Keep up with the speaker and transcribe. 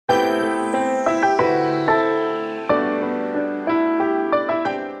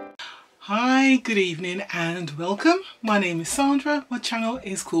day, good evening and welcome. My name is Sandra, my channel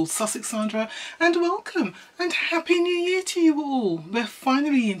is called Sussex Sandra, and welcome and Happy New Year to you all. We're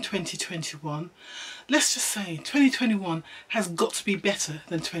finally in 2021. Let's just say 2021 has got to be better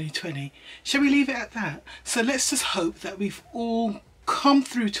than 2020. Shall we leave it at that? So let's just hope that we've all come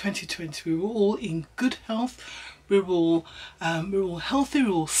through 2020. We were all in good health. We're all healthy,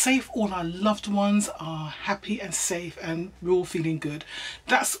 we're all safe, all our loved ones are happy and safe, and we're all feeling good.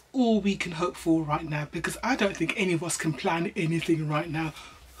 That's all we can hope for right now, because I don't think any of us can plan anything right now.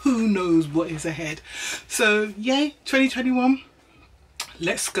 Who knows what is ahead? So yay, 2021,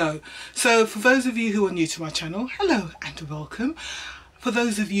 let's go. So for those of you who are new to my channel, hello and welcome. For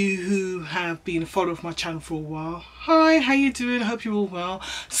those of you who have been a follower of my channel for a while, hi, how you doing? I hope you're all well.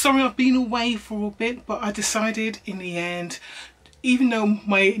 Sorry I've been away for a bit, but I decided in the end, even though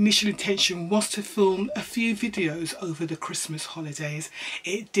my initial intention was to film a few videos over the Christmas holidays,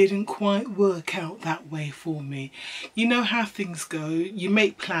 it didn't quite work out that way for me. You know how things go. You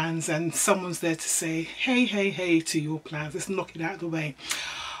make plans and someone's there to say, hey to your plans. Let's knock it out of the way.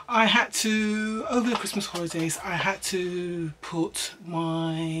 I had to, over the Christmas holidays, I had to put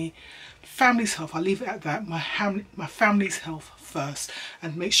my family's health, I'll leave it at that, my family's health first,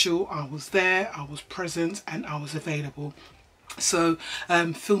 and make sure I was there, I was present and I was available. So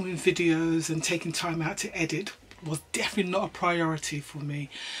filming videos and taking time out to edit was definitely not a priority for me.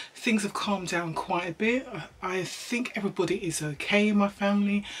 Things have calmed down quite a bit. I think everybody is okay in my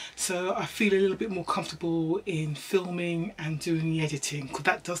family, so I feel a little bit more comfortable in filming and doing the editing, because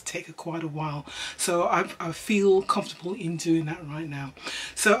that does take quite a while. So I feel comfortable in doing that right now.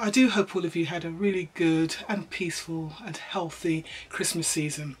 So I do hope all of you had a really good and peaceful and healthy Christmas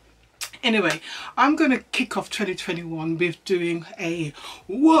season. Anyway, I'm going to kick off 2021 with doing a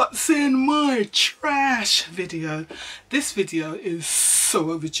what's in my trash video. This video is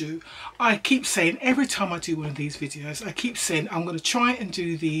so overdue. I keep saying, every time I do one of these videos, I keep saying I'm going to try and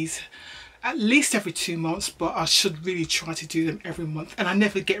do these at least every 2 months, but I should really try to do them every month, and I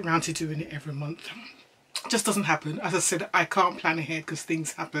never get around to doing it every month. It just doesn't happen. As I said, I can't plan ahead because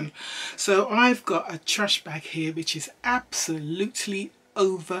things happen. So I've got a trash bag here which is absolutely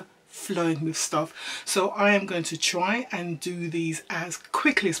overflowing with stuff, so I am going to try and do these as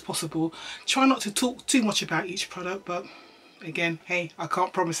quickly as possible. Try not to talk too much about each product, but again, hey, I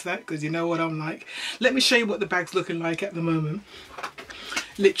can't promise that because you know what I'm like. Let me show you what the bag's looking like at the moment.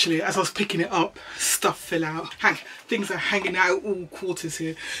 Literally, as I was picking it up, stuff fell out. Things are hanging out all quarters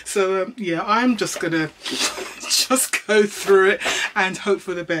here. So yeah, I'm just gonna just go through it and hope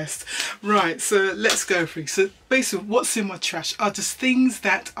for the best. Right, so let's go through. So basically, what's in my trash are just things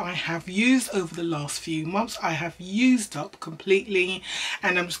that I have used over the last few months. I have used up completely,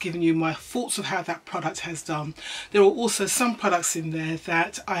 and I'm just giving you my thoughts of how that product has done. There are also some products in there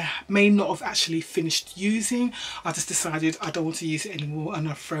that I may not have actually finished using. I just decided I don't want to use it anymore, and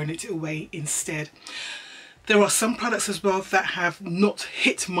I've thrown it away instead. There are some products as well that have not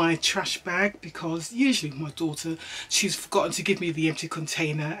hit my trash bag, because usually my daughter, she's forgotten to give me the empty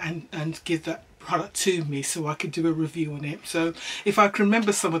container and give that product to me so I can do a review on it. So if I can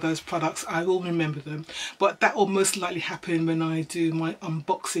remember some of those products, I will remember them, but that will most likely happen when I do my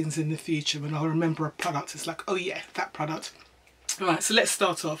unboxings in the future. When I'll remember a product, it's like, oh yeah, that product. Alright, so let's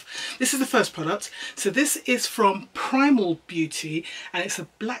start off. This is the first product. So this is from Primal Beauty, and it's a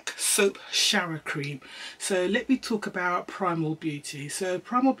black soap shower cream. So let me talk about Primal Beauty. So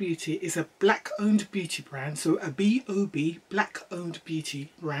Primal Beauty is a black owned beauty brand, so a B.O.B, black owned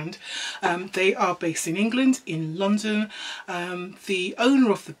beauty brand. They are based in England, in London. The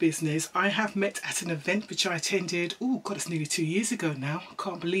owner of the business I have met at an event which I attended, oh god, it's nearly 2 years ago now, I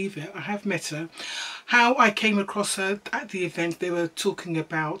can't believe it. I have met her. How I came across her at the event, they were talking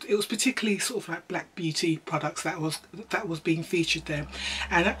about, it was particularly sort of like black beauty products that was being featured there,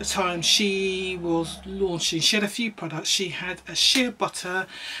 and at the time she was launching, she had a few products. She had a shea butter,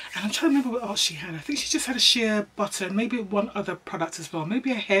 and I'm trying to remember what else she had. I think she just had a shea butter and maybe one other product as well,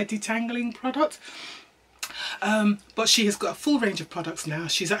 maybe a hair detangling product. But she has got a full range of products now.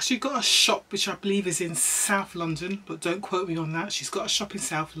 She's actually got a shop which I believe is in South London, but don't quote me on that. She's got a shop in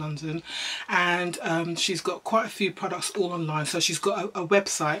South London, and she's got quite a few products all online. So she's got a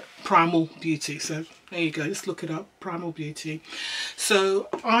website, Primal Beauty. So there you go, let's look it up, Primal Beauty. So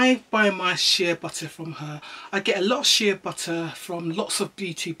I buy my shea butter from her. I get a lot of shea butter from lots of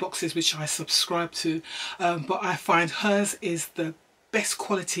beauty boxes which I subscribe to, but I find hers is the best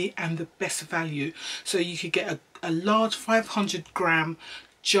quality and the best value. So you could get a large 500-gram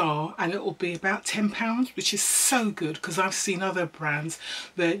jar and it will be about £10, which is so good, because I've seen other brands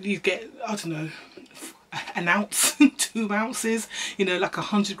where you get, I don't know, an ounce, 2 ounces, you know, like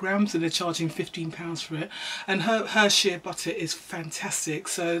 100 grams, and they're charging £15 for it. And her shea butter is fantastic.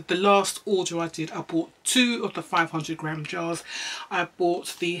 So the last order I did, I bought 2 of the 500-gram jars. I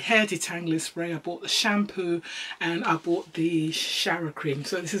bought the hair detangling spray, I bought the shampoo, and I bought the shower cream.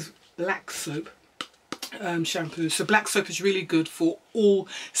 So this is black soap shampoo. So black soap is really good for all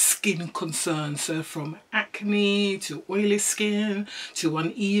skin concerns, so from acne to oily skin to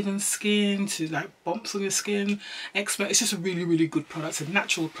uneven skin to like bumps on your skin, eczema. It's just a really good product, a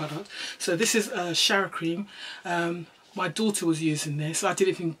natural product. So this is a shower cream. My daughter was using this. I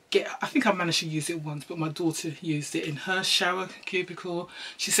didn't even get, I think I managed to use it once, but my daughter used it in her shower cubicle.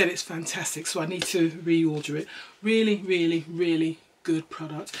 She said it's fantastic, so I need to reorder it. Really good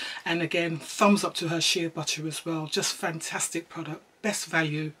product. And again, thumbs up to her shea butter as well. Just fantastic product, best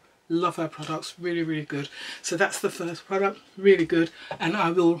value. Love her products, really good. So that's the first product, really good, and I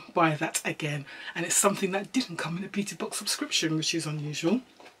will buy that again. And it's something that didn't come in a beauty box subscription, which is unusual.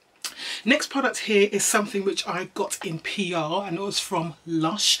 Next product here is something which I got in PR, and it was from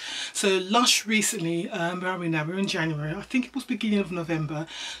Lush. So Lush recently, where are we now? We're in January. I think it was beginning of November.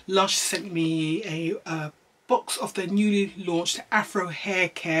 Lush sent me a box of their newly launched Afro hair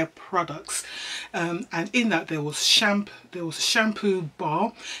care products, and in that there was a shampoo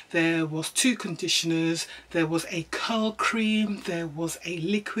bar, there was 2 conditioners, there was a curl cream, there was a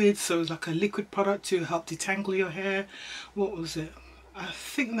liquid, so it was like a liquid product to help detangle your hair. What was it? I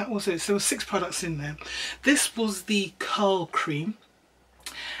think that was it. So there were 6 products in there. This was the curl cream,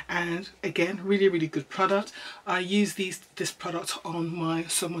 and again, really good product. I use this product on my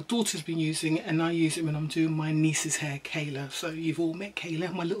daughter's been using it, and I use it when I'm doing my niece's hair, Kayla. So you've all met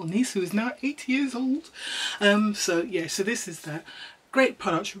Kayla, my little niece, who is now 8 years old. So yeah, so this is that. Great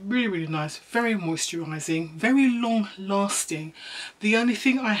product, really nice, very moisturising, very long lasting. The only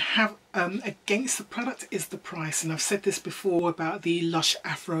thing I have against the product is the price, and I've said this before about the Lush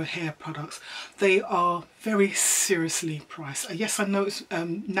Afro hair products. They are very seriously priced. Yes, I know it's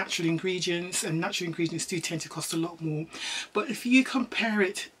natural ingredients, and natural ingredients do tend to cost a lot more, but if you compare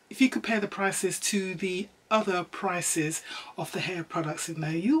the prices to the other prices of the hair products in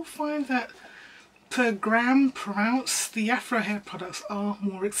there, you'll find that per gram, per ounce, the Afro hair products are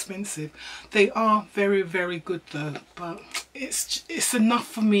more expensive. They are very good though, but it's enough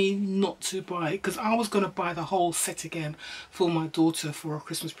for me not to buy it, because I was going to buy the whole set again for my daughter for a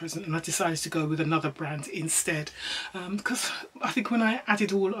Christmas present, and I decided to go with another brand instead, because I think when I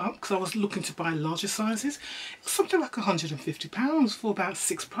added all up, because I was looking to buy larger sizes, it was something like £150 for about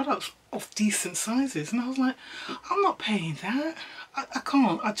 6 products of decent sizes, and I was like, I'm not paying that. I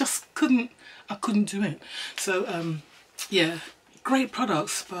can't. I just couldn't. I couldn't do it. So yeah, great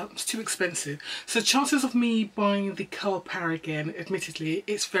products, but it's too expensive. So chances of me buying the curl power again, admittedly,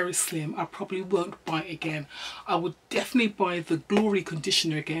 it's very slim. I probably won't buy it again. I would definitely buy the Glory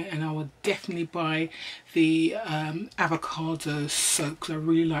conditioner again, and I would definitely buy the avocado soap, because I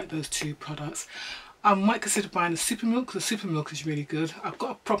really like those 2 products. I might consider buying the Super Milk, because the Super Milk is really good. I've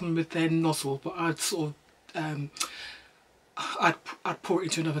got a problem with their nozzle, but I'd sort of I'd pour it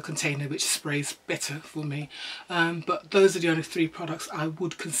into another container which sprays better for me. But those are the only 3 products I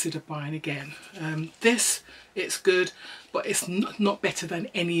would consider buying again. It's good, but it's not better than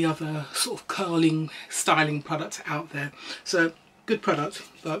any other sort of curling, styling product out there. So good product,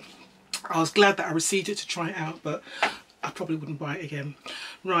 but I was glad that I received it to try it out, but I probably wouldn't buy it again.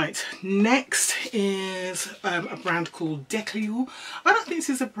 Right, next is a brand called Declior. I don't think this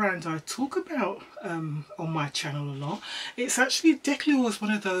is a brand I talk about on my channel a lot. It's actually, Declior is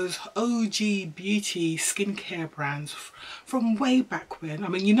one of those OG beauty skincare brands from way back when. I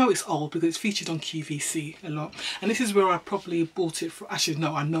mean, you know it's old because it's featured on QVC a lot. And this is where I probably bought it from. Actually,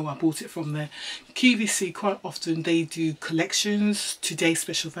 no, I know I bought it from there. QVC, quite often they do collections, today's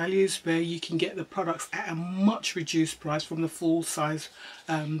special values, where you can get the products at a much reduced price from the full size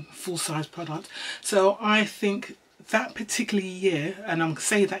product. So I think that particular year, and I'm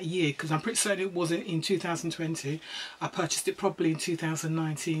saying that year because I'm pretty certain it wasn't in 2020, I purchased it probably in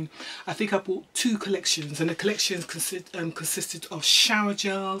 2019. I think I bought 2 collections, and the collections consisted of shower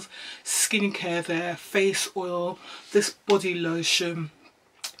gels, skincare there, face oil, this body lotion,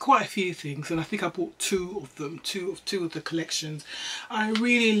 quite a few things, and I think I bought 2 of them, two of the collections. I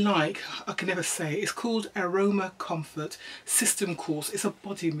really like, I can never say, it's called Aroma Comfort System Course. It's a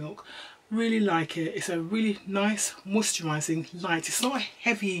body milk. Really like it. It's a really nice moisturising light. It's not a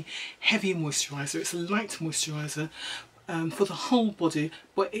heavy moisturiser, it's a light moisturiser. for the whole body,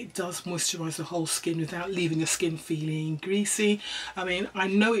 but it does moisturise the whole skin without leaving the skin feeling greasy. I mean, I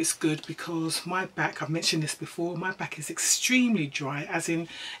know it's good because my back, I've mentioned this before, my back is extremely dry, as in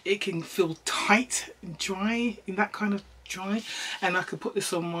it can feel tight, dry, in that kind of dry, and I could put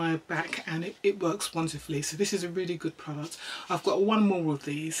this on my back and it works wonderfully. So this is a really good product. I've got one more of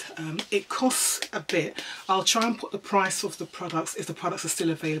these. It costs a bit. I'll try and put the price of the products, if the products are still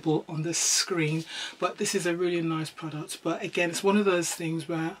available, on the screen, but this is a really nice product. But again, it's one of those things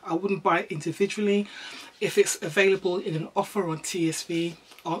where I wouldn't buy it individually. If it's available in an offer on TSV,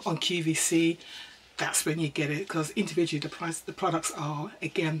 on QVC, that's when you get it, because individually the products are,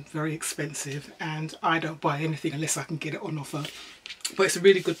 again, very expensive, and I don't buy anything unless I can get it on offer. But it's a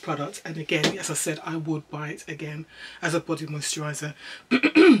really good product, and again, as I said, I would buy it again as a body moisturiser.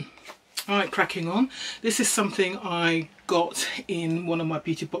 Alright, cracking on. This is something I got in one of my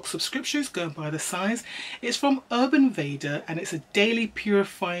beauty box subscriptions, going by the size. It's from Veda, and it's a daily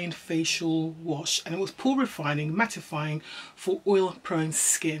purifying facial wash, and it was pore refining, mattifying for oil prone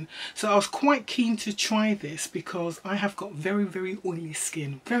skin. So I was quite keen to try this because I have got very oily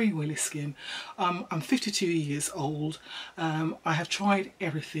skin, very oily skin. I'm 52 years old. I have tried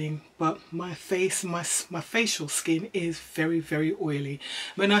everything, but my face, my facial skin is very oily.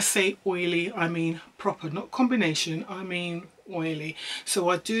 When I say oily, I mean proper, not combination, I mean oily. So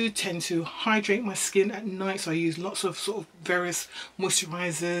I do tend to hydrate my skin at night, so I use lots of sort of various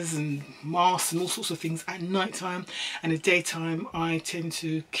moisturizers and masks and all sorts of things at night time, and in the daytime I tend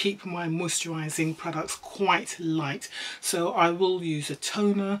to keep my moisturizing products quite light. So I will use a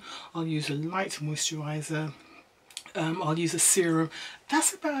toner, I'll use a light moisturizer, I'll use a serum.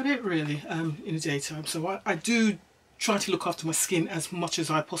 That's about it really in the daytime. So I do try to look after my skin as much as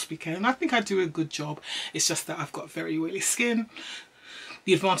I possibly can, and I think I do a good job. It's just that I've got very oily skin.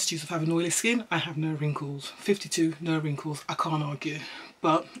 The advantages of having oily skin: I have no wrinkles. 52, no wrinkles, I can't argue.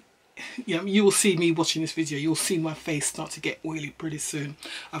 But yeah, you will see me watching this video, you'll see my face start to get oily pretty soon.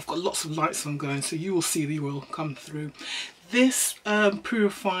 I've got lots of lights on going, so you will see the oil come through. This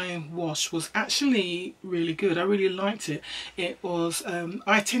purifying wash was actually really good. I really liked it. It was,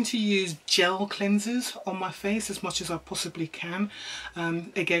 I tend to use gel cleansers on my face as much as I possibly can.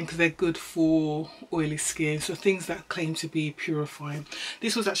 Again, because they're good for oily skin. So things that claim to be purifying.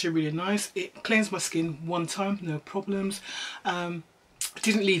 This was actually really nice. It cleansed my skin one time, no problems.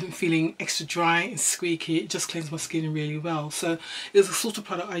 Didn't leave it feeling extra dry and squeaky. It just cleansed my skin really well. So it was the sort of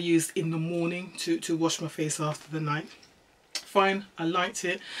product I used in the morning to wash my face after the night. Fine, I liked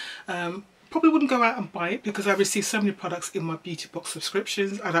it. Probably wouldn't go out and buy it because I received so many products in my beauty box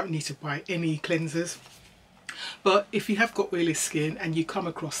subscriptions. I don't need to buy any cleansers. But if you have got oily skin and you come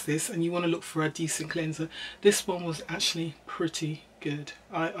across this and you want to look for a decent cleanser, this one was actually pretty good.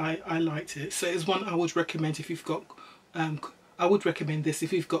 I liked it. So it's one I would recommend if you've got I would recommend this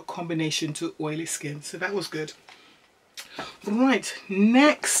if you've got combination to oily skin. So that was good. Right,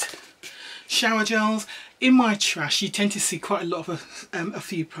 next, shower gels. In my trash, you tend to see quite a lot of a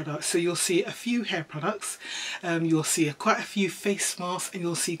few products. So you'll see a few hair products, you'll see quite a few face masks, and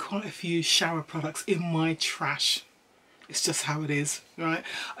you'll see quite a few shower products in my trash. It's just how it is, right?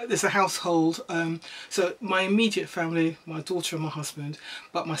 There's a household, so my immediate family, my daughter and my husband,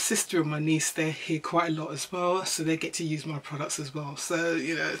 but my sister and my niece, they're here quite a lot as well, so they get to use my products as well. So,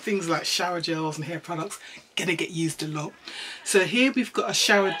 you know, things like shower gels and hair products gonna get used a lot. So here we've got a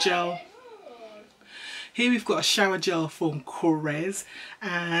shower gel. Here we've got a shower gel from Korres,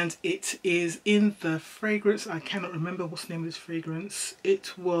 and it is in the fragrance, I cannot remember what's the name of this fragrance.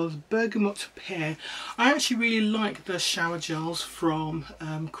 It was Bergamot Pear. I actually really like the shower gels from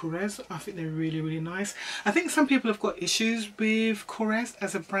Korres. I think they're really nice. I think some people have got issues with Korres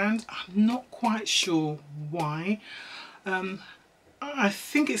as a brand. I'm not quite sure why. I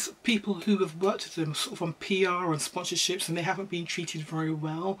think it's people who have worked with them sort of on PR and sponsorships, and they haven't been treated very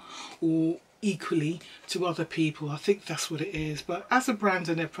well or equally to other people. I think that's what it is. But as a brand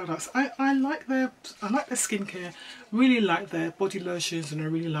and their products, I like their skincare, really like their body lotions, and I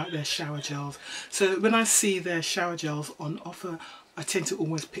really like their shower gels. So when I see their shower gels on offer, I tend to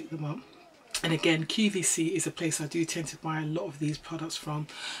always pick them up. And again, QVC is a place I do tend to buy a lot of these products from.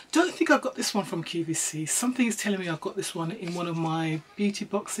 Don't think I got this one from QVC. Something is telling me I got this one in one of my beauty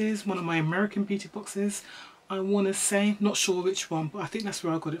boxes, one of my American beauty boxes, I want to say. Not sure which one, but I think that's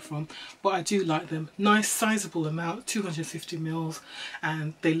where I got it from. But I do like them. Nice sizable amount, 250 mils,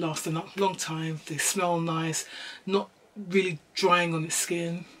 and they last a long time. They smell nice, not really drying on the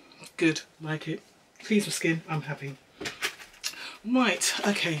skin. Good, like it. Pleased with skin, I'm happy. Right,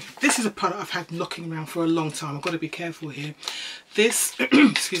 okay, this is a product I've had knocking around for a long time. I've got to be careful here. This,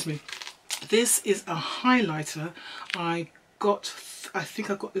 excuse me, This is a highlighter I think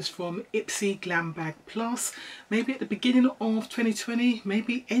I got this from Ipsy Glam Bag Plus, maybe at the beginning of 2020,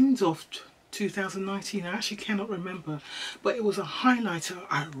 maybe end of 2019, I actually cannot remember, but it was a highlighter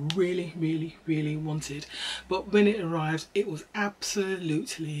I really wanted, but when it arrived it was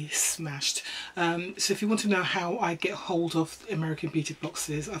absolutely smashed. So if you want to know how I get hold of American Beauty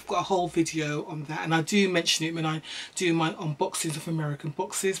boxes, I've got a whole video on that, and I do mention it when I do my unboxings of American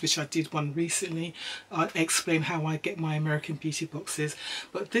boxes, which I did one recently. I explain how I get my American Beauty boxes,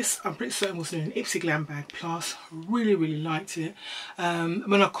 but this I'm pretty certain was in an Ipsy Glam Bag Plus. Really liked it.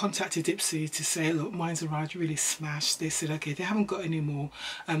 When I contacted Ipsy to say, look, mine's arrived really smashed, they said okay, they haven't got any more,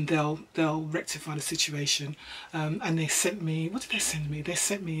 and they'll rectify the situation, and they sent me, what did they send me? They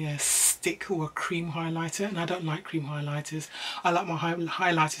sent me a stick or a cream highlighter, and I don't like cream highlighters. I like my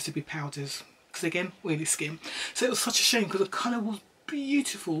highlighters to be powders, because again, oily skin. So it was such a shame because the colour was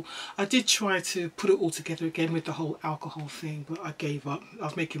beautiful. I did try to put it all together again with the whole alcohol thing, but I gave up. I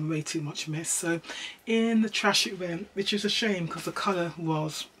was making way too much mess, so in the trash it went, which is a shame because the colour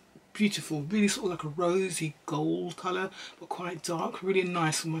was beautiful, really sort of like a rosy gold colour, but quite dark, really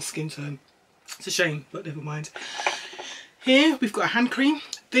nice for my skin tone. It's a shame, but never mind. Here we've got a hand cream.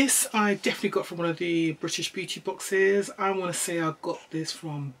 This I definitely got from one of the British beauty boxes. I want to say I got this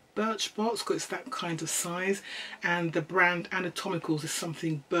from Birch box because it's that kind of size, and the brand Anatomicals is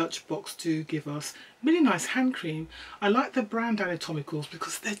something Birch box do give us. Really nice hand cream. I like the brand Anatomicals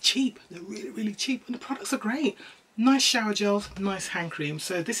because they're cheap. They're really cheap, and the products are great. Nice shower gels, nice hand cream.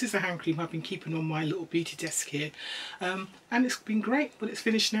 So this is a hand cream I've been keeping on my little beauty desk here, and it's been great, but it's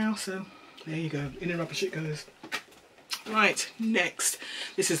finished now, so there you go, in the rubbish it goes. Right, next,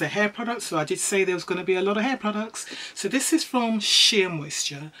 this is a hair product. So I did say there was going to be a lot of hair products. So this is from Shea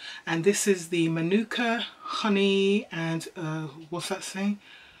Moisture, and this is the Manuka honey and what's that saying,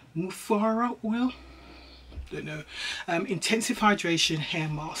 Mufara oil, don't know, intensive hydration hair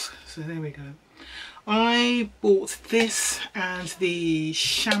mask. So there we go. I bought this and the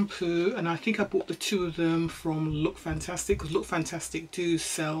shampoo, and I think I bought the two of them from Look Fantastic, because Look Fantastic do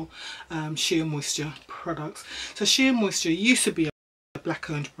sell Shea Moisture products. So Shea Moisture used to be a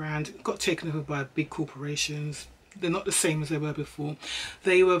black owned brand, got taken over by big corporations. They're not the same as they were before.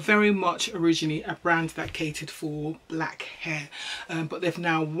 They were very much originally a brand that catered for black hair, but they've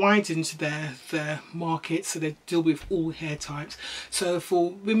now widened their market, so they deal with all hair types. So for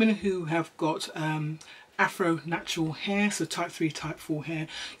women who have got Afro natural hair, so type 3, type 4 hair,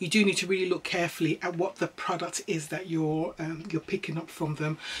 you do need to really look carefully at what the product is that you're picking up from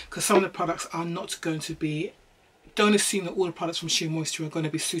them, because some of the products are not going to be, don't assume that all the products from Shea Moisture are going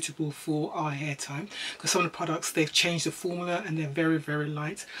to be suitable for our hair type, because some of the products, they've changed the formula and they're very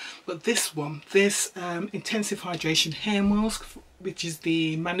light. But this one, this intensive hydration hair mask, which is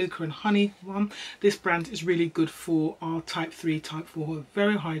the Manuka and honey one, this brand is really good for our type 3, type 4,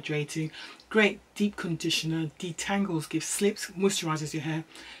 very hydrating, great deep conditioner, detangles, gives slips, moisturizes your hair.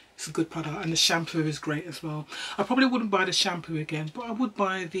 It's a good product, and the shampoo is great as well. I probably wouldn't buy the shampoo again, but I would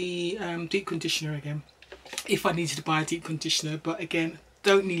buy the deep conditioner again if I needed to buy a deep conditioner. But again,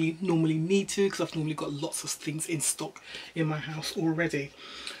 don't normally need to, because I've normally got lots of things in stock in my house already.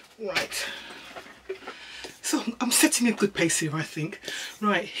 Right, so I'm setting a good pace here, I think.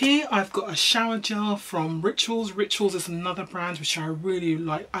 Right, here I've got a shower gel from Rituals. Rituals is another brand which I really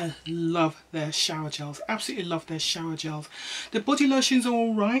like. I love their shower gels, absolutely love their shower gels. The body lotions are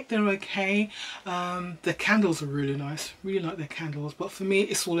all right, they're okay. The candles are really nice, really like their candles, but for me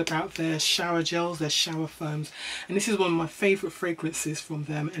it's all about their shower gels, their shower foams, and this is one of my favourite fragrances from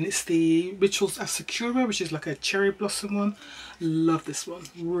them, and it's the Rituals Asakura, which is like a cherry blossom one. Love this one,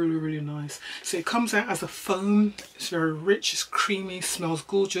 really nice. So it comes out as a foam, it's very rich, it's creamy, smells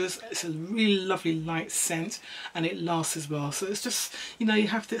gorgeous, it's a really lovely light scent, and it lasts as well. So it's just, you know, you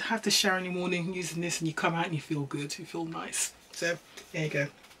have to shower in the morning using this, and you come out and you feel good, you feel nice. So there you go.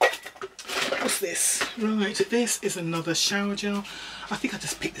 What's this? Right, this is another shower gel. I think I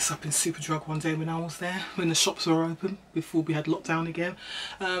just picked this up in Superdrug one day when I was there, when the shops were open before we had lockdown again.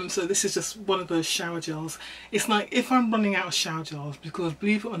 So this is just one of those shower gels. It's like if I'm running out of shower gels, because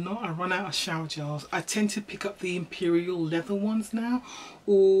believe it or not, I run out of shower gels, I tend to pick up the Imperial leather ones now,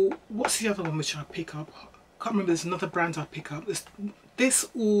 or what's the other one which I pick up? I can't remember, there's another brand I pick up. This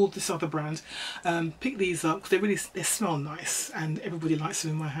or this other brand. Pick these up because they smell nice and everybody likes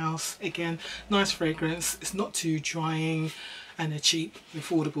them in my house. Again, nice fragrance, it's not too drying, and they're cheap,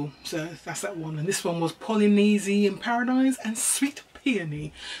 affordable. So that's that one. And this one was Polynesian Paradise and Sweet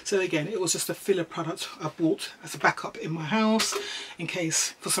Peony. So again, it was just a filler product I bought as a backup in my house in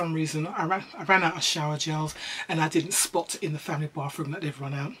case for some reason I ran out of shower gels and I didn't spot in the family bathroom that they've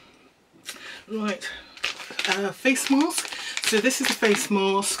run out. Right, face mask. So this is a face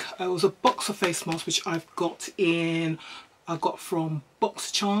mask. It was a box of face masks which I got from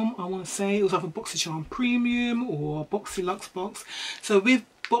Boxycharm, I want to say. It was either Boxycharm Premium or Boxy Luxe box. So with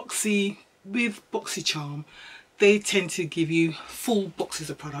Boxycharm, they tend to give you full boxes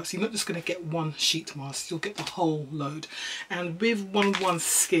of products. You're not just going to get one sheet mask, you'll get the whole load. And with 1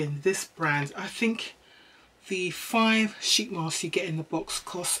 Skin, this brand, I think the 5 sheet masks you get in the box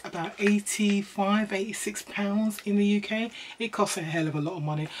cost about £86 in the UK. It costs a hell of a lot of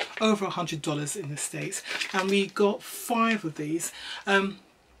money, over $100 in the States. And we got 5 of these.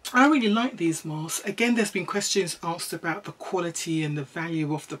 I really like these masks. Again, there's been questions asked about the quality and the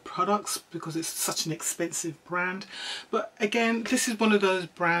value of the products because it's such an expensive brand. But again, this is one of those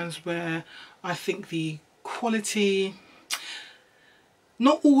brands where I think the quality,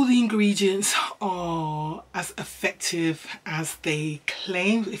 not all the ingredients are as effective as they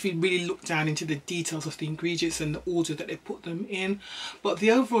claim if you really look down into the details of the ingredients and the order that they put them in. But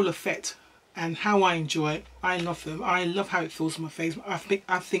the overall effect and how I enjoy it, I love them. I love how it feels on my face.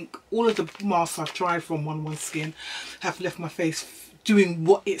 I think all of the masks I've tried from 1 Skin have left my face doing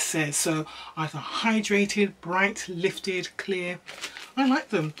what it says. So either hydrated, bright, lifted, clear. I like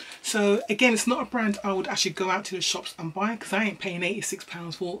them. So again, it's not a brand I would actually go out to the shops and buy because I ain't paying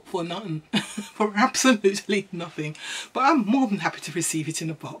 £86 for nothing, for absolutely nothing. But I'm more than happy to receive it in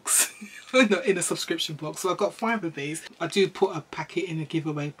a box, in a subscription box. So I've got 5 of these. I do put a packet in a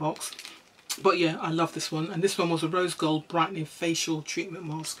giveaway box. But yeah, I love this one, and this one was a rose gold brightening facial treatment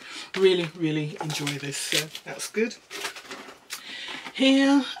mask. Really, really enjoy this, so that's good.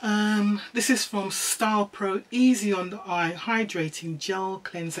 Here, this is from StylPro Easy on the Eye Hydrating Gel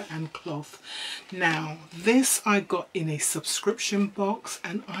Cleanser and Cloth. Now, this I got in a subscription box,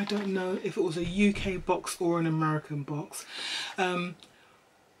 and I don't know if it was a UK box or an American box.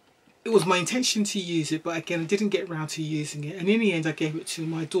 It was my intention to use it, but again I didn't get around to using it, and in the end I gave it to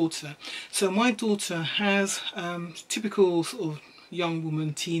my daughter. So my daughter has typical sort of young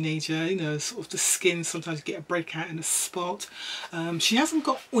woman, teenager, you know, sort of the skin, sometimes you get a breakout and a spot. She hasn't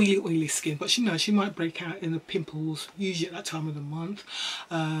got oily skin, but she knows she might break out in the pimples usually at that time of the month.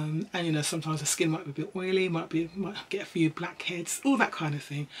 And you know, sometimes the skin might be a bit oily, might get a few blackheads, all that kind of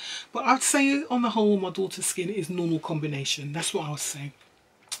thing. But I'd say on the whole my daughter's skin is normal combination. That's what I was saying.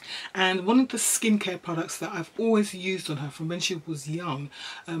 And one of the skincare products that I've always used on her from when she was young,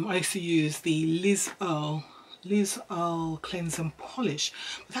 I used to use the Liz Earle Cleanse and Polish.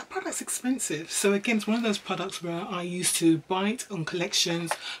 But that product's expensive. So again, it's one of those products where I used to buy it on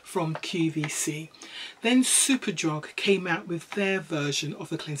collections from QVC. Then Superdrug came out with their version of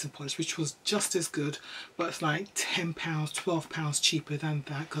the Cleanse and Polish, which was just as good, but it's like £10, £12 cheaper than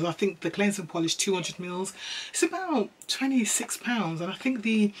that. Because I think the Cleanse and Polish 200ml is about £26, and I think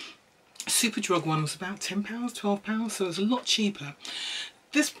the Superdrug one was about £10, £12, so it's a lot cheaper.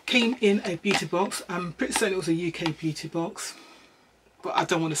 This came in a beauty box. I'm pretty certain it was a UK beauty box, but I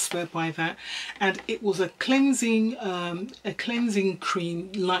don't want to swear by that. And it was a cleansing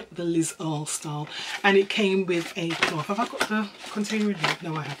cream like the Liz Earle style, and it came with a cloth. Have I got the container in here?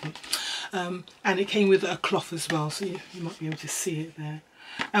 No, I haven't. And it came with a cloth as well, so you might be able to see it there.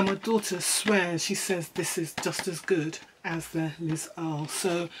 And my daughter swears, she says this is just as good as the Liz Earle.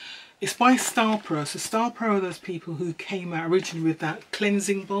 So it's by StylPro. So StylPro are those people who came out originally with that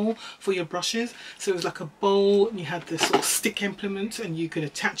cleansing bowl for your brushes. So it was like a bowl, and you had this sort of stick implement, and you could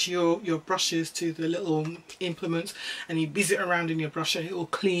attach your brushes to the little implements, and you bizz it around in your brush, and it will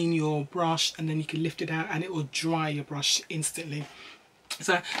clean your brush, and then you can lift it out and it will dry your brush instantly.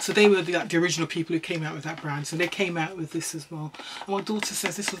 So they were the original people who came out with that brand. So they came out with this as well. And my daughter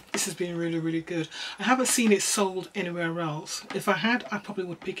says this has been really, really good. I haven't seen it sold anywhere else. If I had, I probably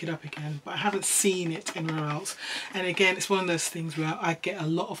would pick it up again, but I haven't seen it anywhere else. And again, it's one of those things where I get a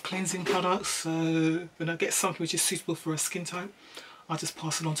lot of cleansing products. So when I get something which is suitable for a skin type, I'll just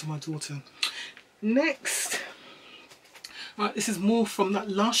pass it on to my daughter. Next. Right, this is more from that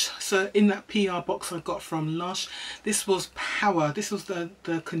Lush. So in that PR box I got from Lush, this was Power. This was the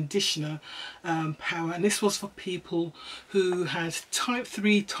conditioner, Power, and this was for people who had type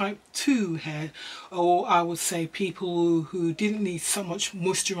 3, type 2 hair, or I would say people who didn't need so much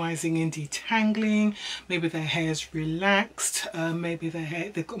moisturising and detangling. Maybe their hair's relaxed, maybe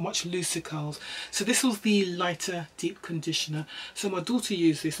they've got much looser curls. So this was the lighter deep conditioner. So my daughter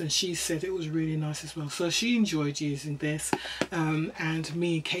used this and she said it was really nice as well. So she enjoyed using this. And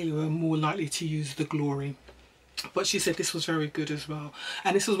me and Kayla were more likely to use the Glory. but she said this was very good as well,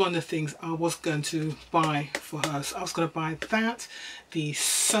 and this was one of the things I was going to buy for her. So I was going to buy that, the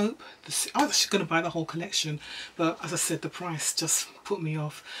soap, I was actually going to buy the whole collection, but as I said, the price just put me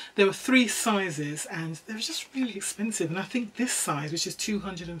off. There were 3 sizes and they were just really expensive, and I think this size, which is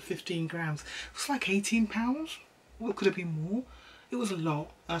 215 grams, was like £18. What could have been more? It was a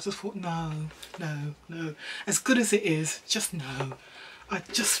lot. I just thought, no, no, no. As good as it is, just no.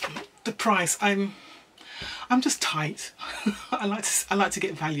 The price, I'm just tight. I like to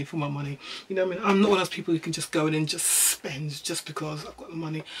get value for my money. You know what I mean? I'm not one of those people who can just go in and just spend just because I've got the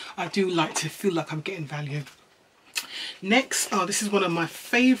money. I do like to feel like I'm getting value. Next, this is one of my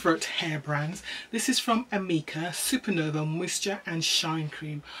favourite hair brands. This is from Amika, Supernova Moisture and Shine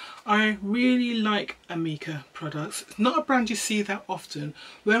Cream. I really like Amika products. It's not a brand you see that often.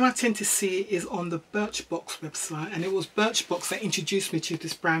 Where I tend to see it is on the Birchbox website, and it was Birchbox that introduced me to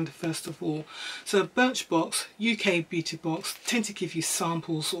this brand first of all. So Birchbox, UK beauty box, tend to give you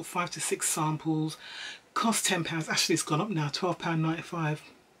samples, sort of 5 to 6 samples, cost £10. Actually, it's gone up now, £12.95.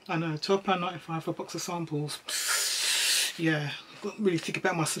 I know, £12.95 for a box of samples. Yeah, I've got to really think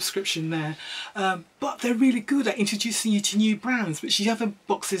about my subscription there. But they're really good at introducing you to new brands, which the other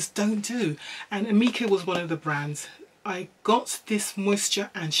boxes don't do. And Amika was one of the brands. I got this Moisture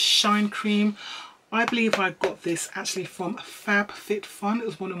and Shine Cream. I believe I got this actually from FabFitFun. It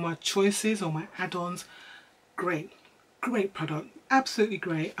was one of my choices or my add-ons. Great, great product. Absolutely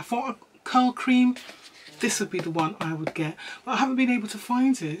great. I thought a curl cream, this would be the one I would get, but I haven't been able to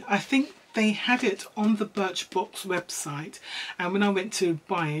find it. I think they had it on the Birchbox website, and when I went to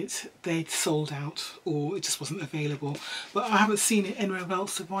buy it, they'd sold out or it just wasn't available. But I haven't seen it anywhere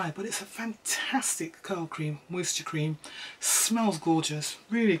else to buy. But it's a fantastic curl cream, moisture cream. Smells gorgeous,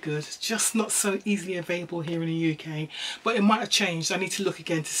 really good. Just not so easily available here in the UK, but it might have changed. I need to look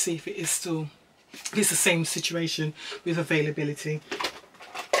again to see if it is still, if it's the same situation with availability.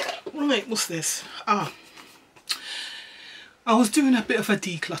 Right, what's this? I was doing a bit of a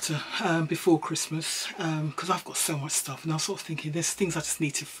declutter before Christmas because I've got so much stuff, and I was sort of thinking there's things I just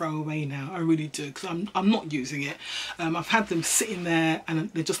need to throw away now. I really do, because I'm not using it. I've had them sitting there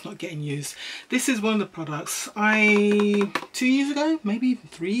and they're just not getting used. This is one of the products 2 years ago, maybe even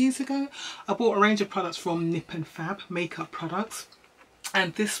 3 years ago, I bought a range of products from Nip and Fab, makeup products,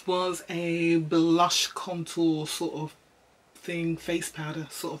 and this was a blush contour sort of thing, face powder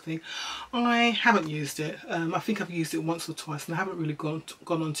sort of thing. I haven't used it. I think I've used it once or twice and I haven't really gone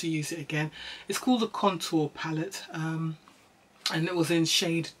on to use it again. It's called the Contour Palette, and it was in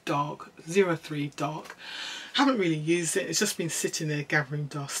shade Dark, 03 Dark. Haven't really used it. It's just been sitting there gathering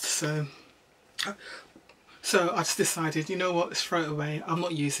dust, so I just decided, you know what, let's throw it away. I'm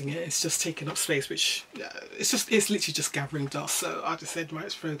not using it. It's just taking up space, which it's literally just gathering dust. So I just said, right,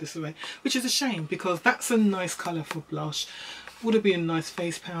 let's throw this away, which is a shame because that's a nice colour for blush. Would have been a nice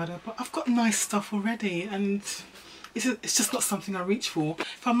face powder, but I've got nice stuff already, and it's just not something I reach for.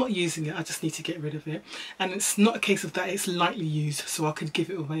 If I'm not using it, I just need to get rid of it. And it's not a case of that, it's lightly used, so I could give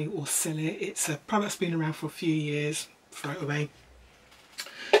it away or sell it. It's a product that's been around for a few years. Throw it away.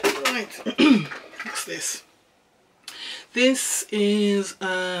 Right, what's this? This is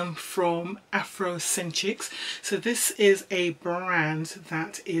from Afrocentrics. So this is a brand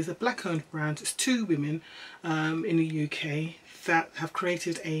that is a black owned brand. It's 2 women in the UK that have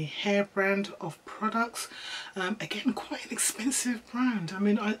created a hair brand of products. Again, quite an expensive brand. I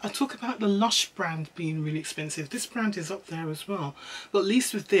mean, I talk about the Lush brand being really expensive. This brand is up there as well. But at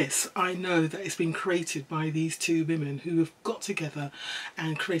least with this, I know that it's been created by these 2 women who have got together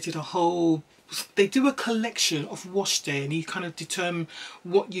and created a whole... They do a collection of wash day, and you kind of determine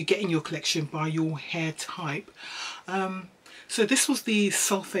what you get in your collection by your hair type. So this was the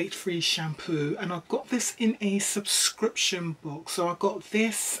sulfate free shampoo, and I got this in a subscription box. So I got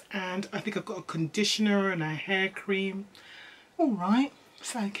this, and I think I've got a conditioner and a hair cream. All right,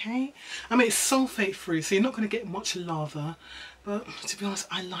 it's okay. I mean, it's sulfate free, so you're not going to get much lather. But to be honest,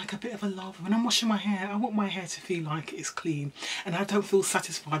 I like a bit of a lather. When I'm washing my hair, I want my hair to feel like it's clean. And I don't feel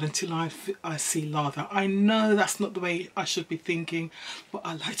satisfied until I see lather. I know that's not the way I should be thinking, but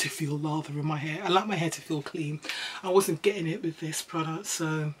I like to feel lather in my hair. I like my hair to feel clean. I wasn't getting it with this product,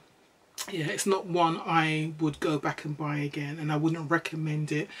 so... yeah, it's not one I would go back and buy again, and I wouldn't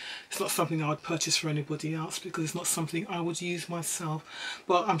recommend it. It's not something I would purchase for anybody else because it's not something I would use myself.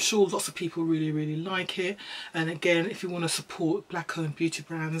 But I'm sure lots of people really like it. And again, if you want to support black owned beauty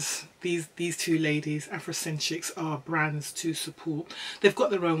brands, these 2 ladies, Afrocentrics, are brands to support. They've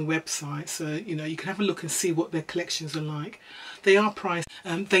got their own website, so you know, you can have a look and see what their collections are like. They are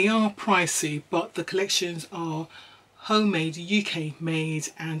pricey, but the collections are homemade, UK made,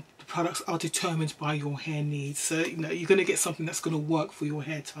 and products are determined by your hair needs. So, you know, you're going to get something that's going to work for your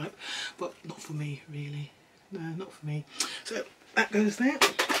hair type, but not for me, really. No, not for me. So that goes there.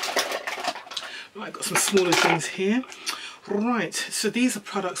 Right, I've got some smaller things here. Right, so these are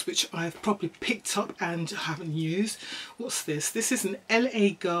products which I've probably picked up and haven't used. What's this? This is an LA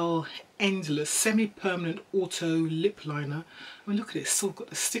Girl Endless Semi-Permanent Auto Lip Liner. I mean, look at it, it's still got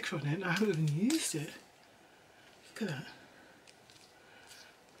the sticker on it and I haven't even used it. Look at that.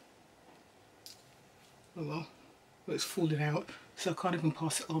 Oh well, it's falling out, so I can't even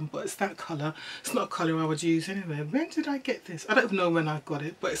pass it on, but it's that colour. It's not a colour I would use anyway. When did I get this? I don't even know when I got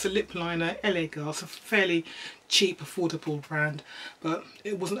it, but it's a lip liner, LA Girl. It's a fairly cheap, affordable brand, but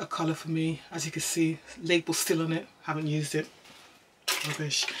it wasn't a colour for me. As you can see, label's still on it, haven't used it.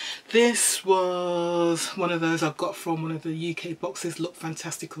 Rubbish. This was one of those I got from one of the UK boxes, Look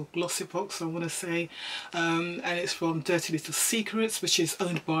Fantastic or Glossy box I want to say, and it's from Dirty Little Secrets, which is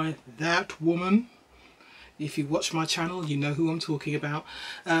owned by that woman. If you watch my channel, you know who I'm talking about.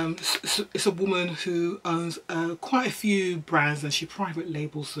 It's a woman who owns quite a few brands and she private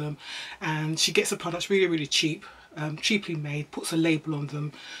labels them, and she gets the products really, really cheap, cheaply made, puts a label on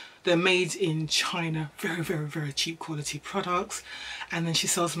them. They're made in China, very, very, very cheap quality products, and then she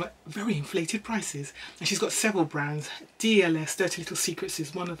sells them at very inflated prices. And she's got several brands. DLS, Dirty Little Secrets,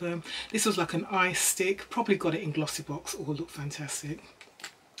 is one of them. This was like an eye stick, probably got it in Glossy box or Look Fantastic.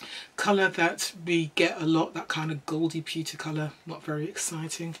 Colour that we get a lot, that kind of goldy pewter colour, not very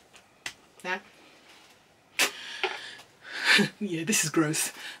exciting. Yeah. Yeah, this is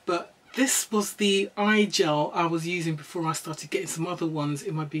gross, but this was the eye gel I was using before I started getting some other ones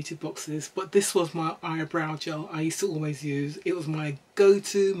in my beauty boxes, but this was my eyebrow gel I used to always use. It was my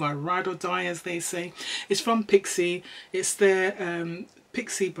go-to, my ride or die, as they say. It's from Pixi. It's their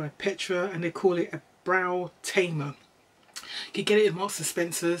Pixi by Petra, and they call it a brow tamer. You can get it in Marks and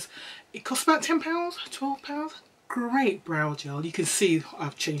Spencer's. It costs about £10, £12. Great brow gel. You can see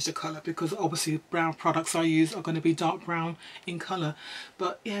I've changed the colour because obviously brown products I use are going to be dark brown in colour.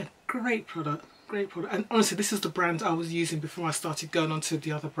 But yeah, great product, great product. And honestly, this is the brand I was using before I started going on to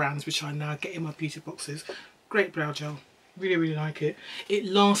the other brands which I now get in my beauty boxes. Great brow gel. Really, really like it. It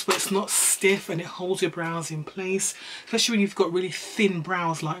lasts, but it's not stiff, and it holds your brows in place, especially when you've got really thin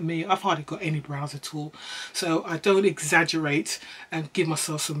brows like me. I've hardly got any brows at all, so I don't exaggerate and give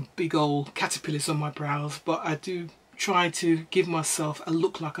myself some big old caterpillars on my brows, but I do try to give myself a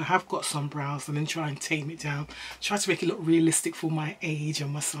look like I have got some brows, and then try and tame it down. Try to make it look realistic for my age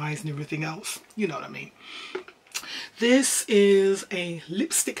and my size and everything else. You know what I mean. This is a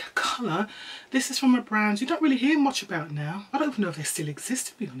lipstick colour. This is from a brand you don't really hear much about now. I don't even know if they still exist,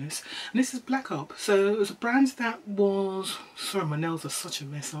 to be honest. And this is Black Up. So it was a brand that was... Sorry, my nails are such a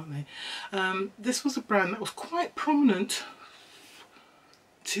mess, aren't they? This was a brand that was quite prominent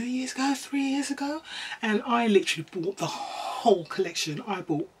 2 years ago, 3 years ago. And I literally bought the whole collection. I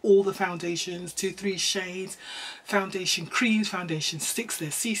bought all the foundations, 2-3 shades, foundation creams, foundation sticks, their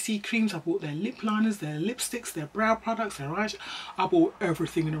CC creams. I bought their lip liners, their lipsticks, their brow products, their eyes. I bought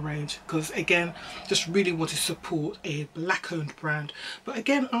everything in a range because, again, just really want to support a black owned brand. But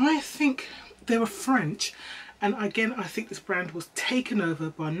again, I think they were French, and again I think this brand was taken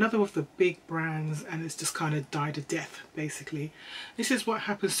over by another of the big brands, and it's just kind of died a death basically. This is what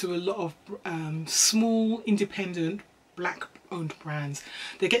happens to a lot of small independent black owned brands.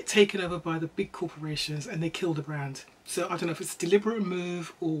 They get taken over by the big corporations and they kill the brand. So I don't know if it's a deliberate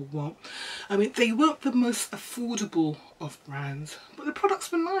move or what. I mean, they weren't the most affordable of brands, but the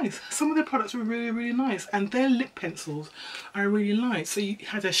products were nice. Some of their products were really, really nice, and their lip pencils I really liked. So you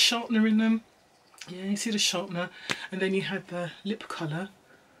had a sharpener in them. Yeah, you see the sharpener, and then you had the lip colour.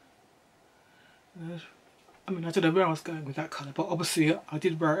 I mean, I don't know where I was going with that colour, but obviously I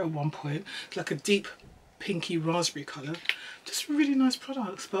did wear it at one point. It's like a deep pinky raspberry colour. Just really nice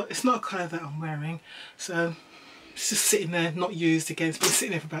products, but it's not a colour that I'm wearing, so it's just sitting there, not used again. It's been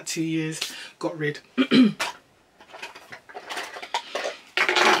sitting there for about 2 years. Got rid.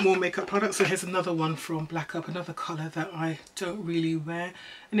 More makeup products. So here's another one from Black Up, another colour that I don't really wear.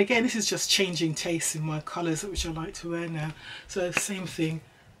 And again, this is just changing tastes in my colours which I like to wear now. So same thing,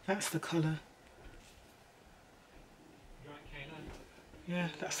 that's the colour. Yeah,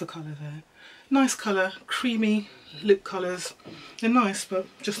 that's the colour there. Nice colour, creamy lip colours. They're nice, but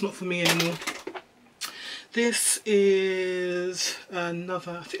just not for me anymore. This is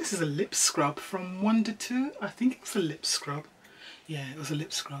another, I think this is a lip scrub from Wonder 2. I think it was a lip scrub. Yeah, it was a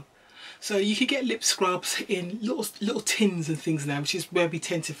lip scrub. So you could get lip scrubs in little tins and things now, which is where we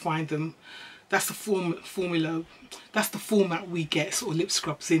tend to find them that's the formula. That's the format we get sort of lip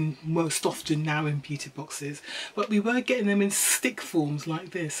scrubs in most often now in beauty boxes. But we were getting them in stick forms like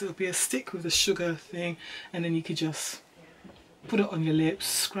this. It'll be a stick with a sugar thing, and then you could just put it on your lips,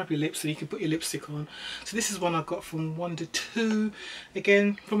 scrub your lips, so you can put your lipstick on. So this is one I got from Wonder 2,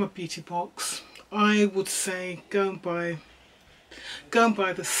 again from a beauty box. I would say go and buy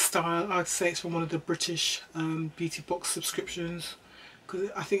the style. I'd say it's from one of the British beauty box subscriptions,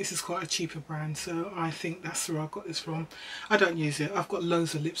 because I think this is quite a cheaper brand, so I think that's where I got this from. I don't use it. I've got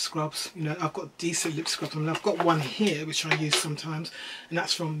loads of lip scrubs, you know, I've got decent lip scrubs. I mean, I've got one here which I use sometimes, and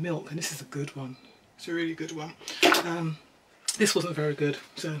that's from Milk, and this is a good one. It's a really good one. This wasn't very good,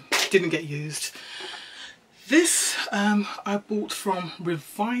 so didn't get used. This I bought from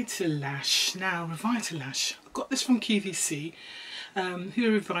Revitalash. Now Revitalash, I got this from QVC. Who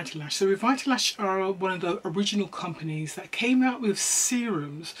are Revitalash? So Revitalash are one of the original companies that came out with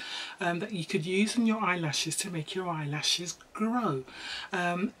serums that you could use on your eyelashes to make your eyelashes grow.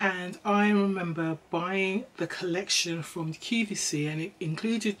 And I remember buying the collection from QVC, and it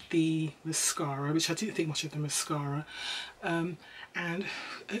included the mascara, which I didn't think much of the mascara. And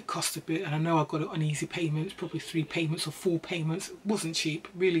it cost a bit, and I know I got it on easy payments, probably 3 payments or 4 payments. It wasn't cheap,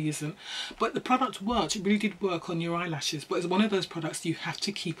 really isn't, but the product worked. It really did work on your eyelashes, but it's one of those products you have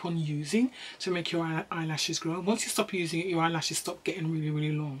to keep on using to make your eyelashes grow. Once you stop using it, your eyelashes stop getting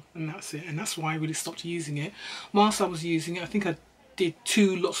really long, and that's it. And that's why I really stopped using it. Whilst I was using it, I think I did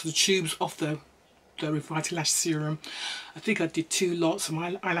 2 lots of the tubes off the Revitalash serum. I think I did 2 lots, and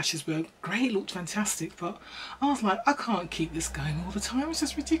my eyelashes were great, looked fantastic, but I was like, I can't keep this going all the time. It's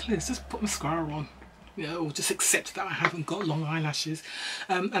just ridiculous. Just put mascara on, you know, or just accept that I haven't got long eyelashes.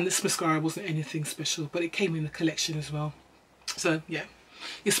 And this mascara wasn't anything special, but it came in the collection as well. So yeah,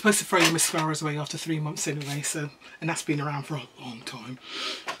 you're supposed to throw your mascaras away after 3 months anyway, so, and that's been around for a long time.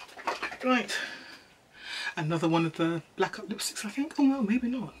 Right. Another one of the black up lipsticks, I think. Oh no, maybe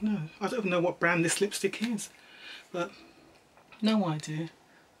not. No, I don't even know what brand this lipstick is, but no idea.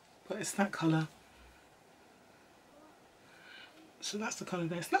 But it's that colour. So that's the colour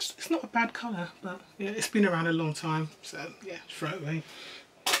there. It's not a bad colour, but yeah, it's been around a long time. So yeah, throw it away.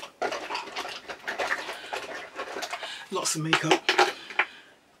 Lots of makeup.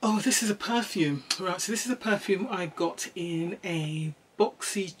 Oh, this is a perfume. Right, so this is a perfume I got in a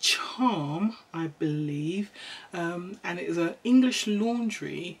Boxycharm, I believe, and it is an English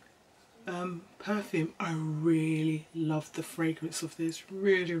Laundry perfume. I really love the fragrance of this.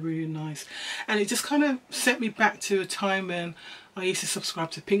 Really nice, and it just kind of sent me back to a time when I used to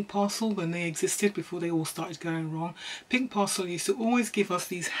subscribe to Pink Parcel when they existed, before they all started going wrong. Pink Parcel used to always give us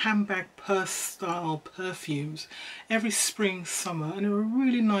these handbag purse style perfumes every spring, summer, and they were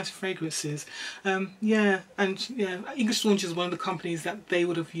really nice fragrances. Yeah, and yeah, English Laundry is one of the companies that they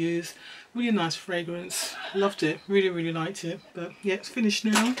would have used. Really nice fragrance. Loved it. Really liked it. But yeah, it's finished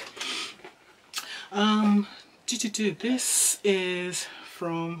now. This is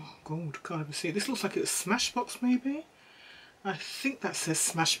from Gold. Can't even see it. This looks like it's Smashbox maybe. I think that says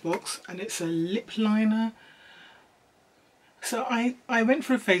Smashbox, and it's a lip liner. So I went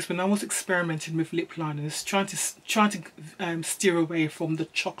for a phase when I was experimenting with lip liners, trying to steer away from the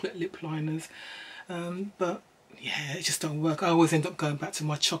chocolate lip liners, but yeah, it just don't work. I always end up going back to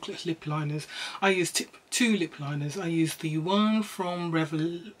my chocolate lip liners. I use 2 lip liners. I use the one from what's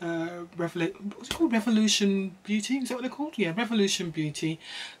it called? Revolution Beauty. Is that what they're called? Yeah, Revolution Beauty,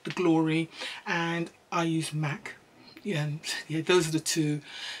 the Glory, and I use MAC. Yeah, those are the two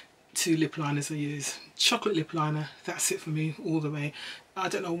lip liners I use. Chocolate lip liner, that's it for me all the way. I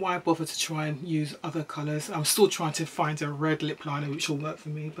don't know why I bother to try and use other colours. I'm still trying to find a red lip liner which will work for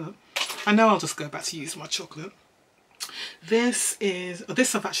me, but I know I'll just go back to use my chocolate. This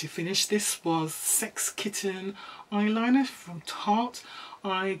I've actually finished. This was Sex Kitten eyeliner from Tarte.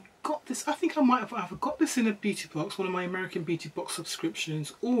 I got this, I think I might have either got this in a beauty box, one of my American beauty box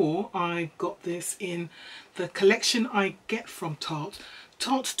subscriptions, or I got this in the collection I get from Tarte.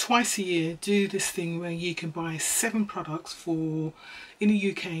 Tarte twice a year do this thing where you can buy 7 products for, in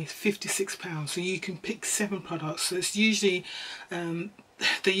the UK, £56. So you can pick 7 products. So it's usually, so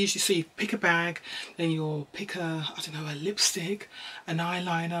you pick a bag, then you'll pick a lipstick, an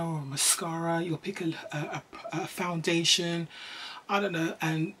eyeliner or a mascara, you'll pick a foundation, I don't know,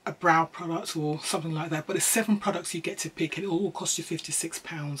 and a brow product or something like that. But it's 7 products you get to pick, and it all costs you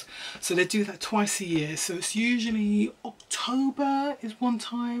 £56. So they do that twice a year. So it's usually October is one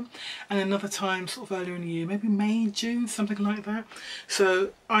time, and another time sort of earlier in the year, maybe May, June, something like that. So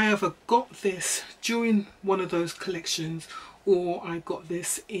I either got this during one of those collections, or I got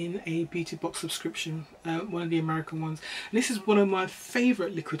this in a beauty box subscription, one of the American ones. And this is one of my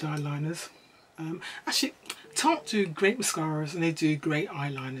favourite liquid eyeliners. Actually, Tarte do great mascaras and they do great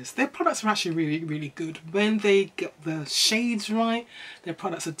eyeliners. Their products are actually really, really good. When they get the shades right, their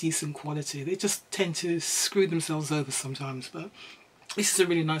products are decent quality. They just tend to screw themselves over sometimes, but this is a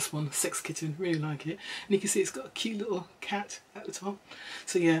really nice one, Sex Kitten, really like it. And you can see it's got a cute little cat at the top.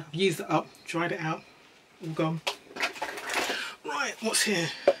 So yeah, I've used it up, dried it out, all gone. Right, what's here?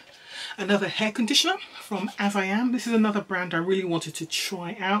 Another hair conditioner from As I Am. This is another brand I really wanted to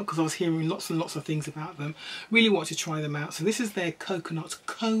try out because I was hearing lots and lots of things about them. Really wanted to try them out. So this is their coconut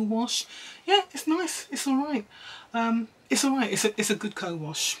co-wash. Yeah, it's nice. It's alright. It's alright. It's a good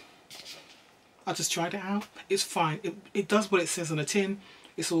co-wash. I just tried it out. It's fine. It does what it says on the tin.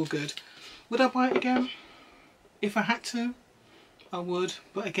 It's all good. Would I buy it again? If I had to, I would.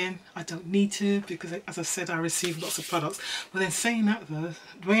 But again, I don't need to because, as I said, I receive lots of products. But then saying that though,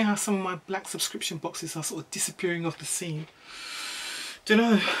 the way how some of my black subscription boxes are sort of disappearing off the scene. Don't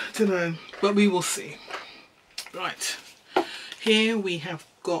know. But we will see. Right. Here we have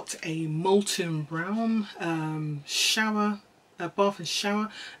got a Molton Brown shower. Bath and shower.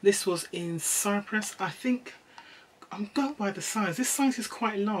 This was in Cyprus. I think I'm going by the size. This size is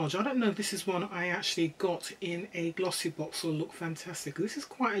quite large. I don't know if this is one I actually got in a glossy box or Look Fantastic. This is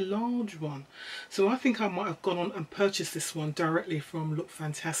quite a large one. So I think I might have gone on and purchased this one directly from Look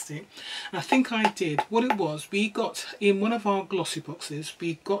Fantastic. And I think I did. What it was, we got in one of our glossy boxes,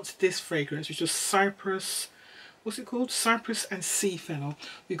 we got this fragrance, which was Cyprus. What's it called? Cypress and Sea Fennel.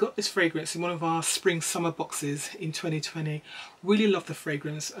 We got this fragrance in one of our spring summer boxes in 2020. Really love the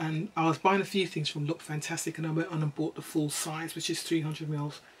fragrance, and I was buying a few things from Look Fantastic and I went on and bought the full size, which is 300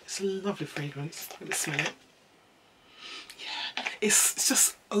 ml. It's a lovely fragrance. Let me smell it. Yeah, it's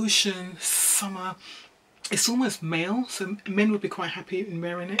just ocean, summer. It's almost male, so men would be quite happy in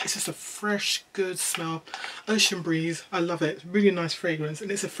wearing it. It's just a fresh, good smell. Ocean breeze. I love it. Really nice fragrance,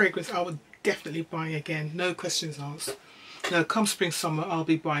 and it's a fragrance I would definitely buy again, no questions asked. No, come spring summer I'll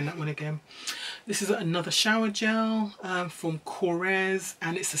be buying that one again. This is another shower gel from Korres,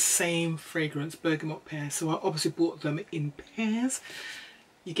 and it's the same fragrance, bergamot pear. So I obviously bought them in pairs.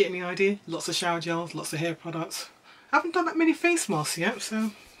 You get any idea? Lots of shower gels, lots of hair products. I haven't done that many face masks yet, so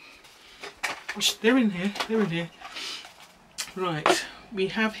they're in here. Right, we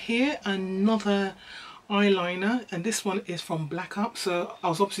have here another eyeliner, and this one is from Black Up. So I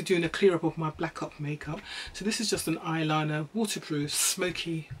was obviously doing a clear up of my Black Up makeup, so this is just an eyeliner, waterproof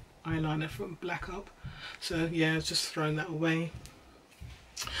smoky eyeliner from Black Up. So yeah, just throwing that away.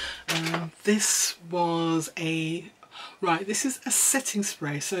 This was this is a setting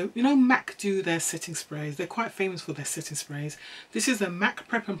spray. So you know MAC do their setting sprays, they're quite famous for their setting sprays. This is a MAC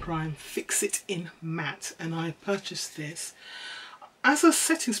Prep and Prime Fix It in Matte, and I purchased this. As a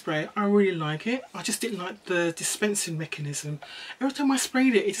setting spray, I really like it. I just didn't like the dispensing mechanism. Every time I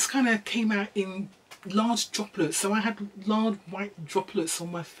sprayed it, it just kind of came out in large droplets. So I had large white droplets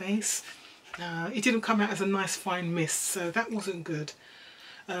on my face. It didn't come out as a nice fine mist, so that wasn't good.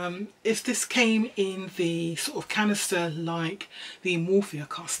 If this came in the sort of canister like the Morphe, I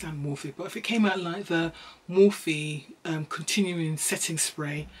can't stand Morphe, but if it came out like the Morphe continuing setting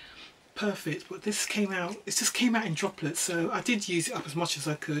spray, perfect. But this came out, it just came out in droplets, so I did use it up as much as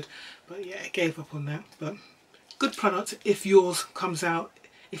I could, but yeah, I gave up on that. But good product if yours comes out,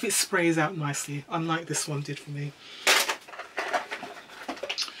 if it sprays out nicely, unlike this one did for me.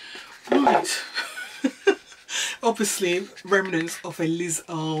 Right. Obviously remnants of a Liz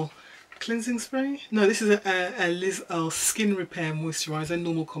Earle cleansing spray. No, this is a Liz Earle skin repair moisturizer,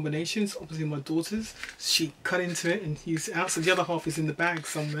 normal combinations. Obviously my daughter's, she cut into it and used it out, so the other half is in the bag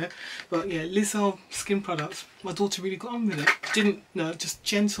somewhere. But yeah, Liz Earle skin products, my daughter really got on with it. Just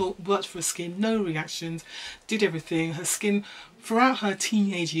gentle, worked for her skin, no reactions, did everything. Her skin throughout her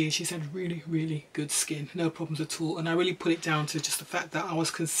teenage years, she's had really, really good skin, no problems at all. And I really put it down to just the fact that I was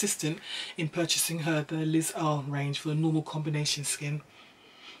consistent in purchasing her the Liz Earle range for the normal combination skin.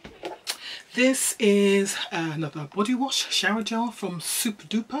 This is another body wash shower gel from Super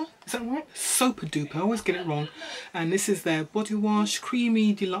Duper. Is that right? Super Duper. I always get it wrong. And this is their body wash,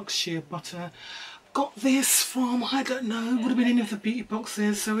 creamy deluxe sheer butter. Got this from, I don't know, would have been any of the beauty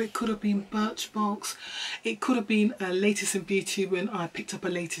boxes. So it could have been Birch box. It could have been a Latest in Beauty when I picked up a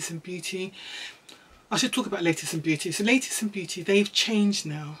Latest in Beauty. I should talk about Latest in Beauty. So Latest in Beauty, they've changed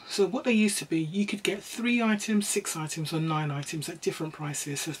now. So what they used to be, you could get 3 items, 6 items or 9 items at different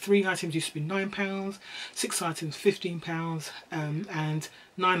prices. So 3 items used to be £9, 6 items £15, and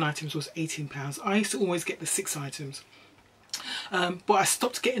 9 items was £18. I used to always get the 6 items. But I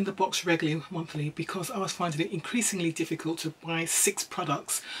stopped getting the box regularly monthly because I was finding it increasingly difficult to buy 6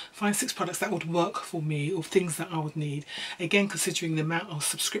 products, find 6 products that would work for me or things that I would need. Again, considering the amount of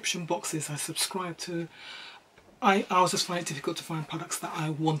subscription boxes I subscribe to, I was just finding it difficult to find products that I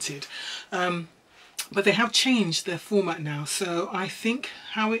wanted. But they have changed their format now, so I think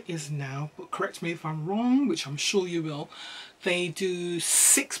how it is now, but correct me if I'm wrong, which I'm sure you will, they do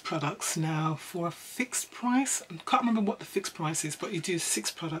 6 products now for a fixed price. I can't remember what the fixed price is, but you do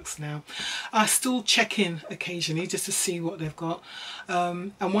 6 products now. I still check in occasionally just to see what they've got.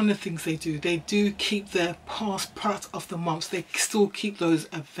 And one of the things they do keep their past product of the month. They still keep those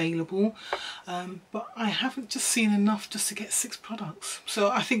available. But I haven't just seen enough just to get 6 products.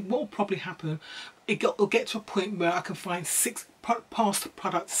 So I think what will probably happen, it'll get to a point where I can find 6 past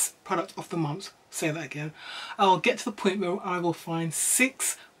product of the month. Say that again. I'll get to the point where I will find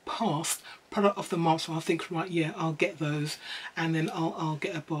 6 past product of the month, so I'll think, right, yeah, I'll get those, and then I'll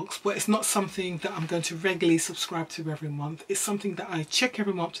get a box. But it's not something that I'm going to regularly subscribe to every month. It's something that I check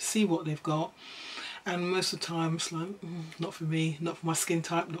every month to see what they've got, and most of the time it's like, not for me, not for my skin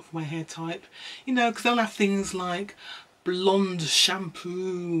type, not for my hair type, you know, because they'll have things like blonde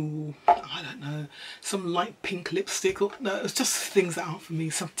shampoo, I don't know, some light pink lipstick, or no, it's just things that aren't for me.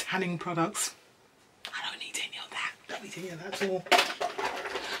 Some tanning products, I don't need any of that. Don't need any of that at all.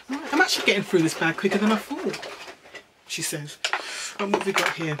 Right, I'm actually getting through this bag quicker than I thought, she says. What have we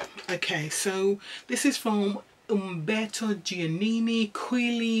got here? Okay, so this is from Umberto Giannini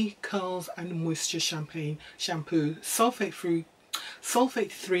Coily Curls and Moisture Shampoo, sulfate-free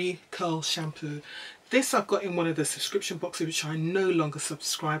curl shampoo. This I've got in one of the subscription boxes which I no longer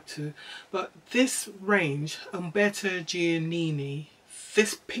subscribe to, but this range, Umberto Giannini,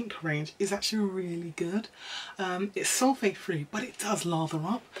 this pink range is actually really good. It's sulfate free, but it does lather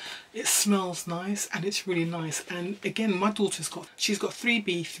up. It smells nice and it's really nice. And again, my daughter's she's got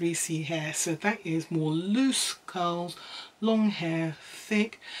 3B, 3C hair, so that is more loose curls, long hair,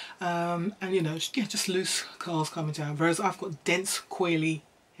 thick, and you know, yeah, just loose curls coming down. Whereas I've got dense, coily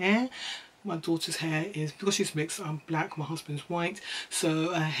hair. My daughter's hair is, because she's mixed, I'm black, my husband's white,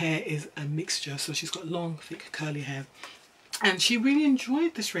 so her hair is a mixture. So she's got long, thick, curly hair. And she really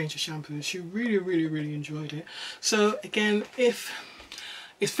enjoyed this range of shampoos. She really enjoyed it. So again, it's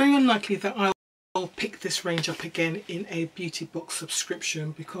very unlikely that I'll pick this range up again in a beauty box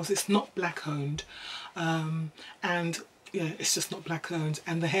subscription because it's not black owned, and yeah, it's just not black owned,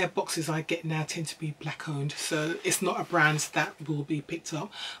 and the hair boxes I get now tend to be black owned, so it's not a brand that will be picked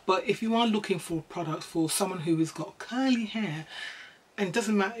up. But if you are looking for a product for someone who has got curly hair, and it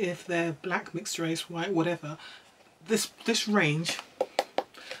doesn't matter if they're black, mixed race, white, whatever, this range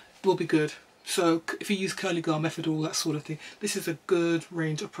will be good. So if you use curly girl method, all that sort of thing, this is a good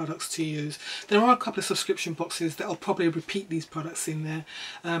range of products to use. There are a couple of subscription boxes that will probably repeat these products in there.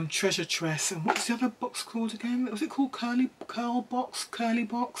 Treasure Tress, and what's the other box called again? Was it called Curly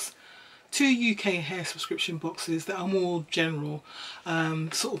Box? 2 UK hair subscription boxes that are more general,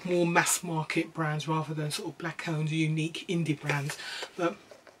 sort of more mass market brands rather than sort of black owned, unique indie brands. But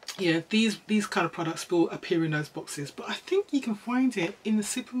yeah, these kind of products will appear in those boxes, but I think you can find it in the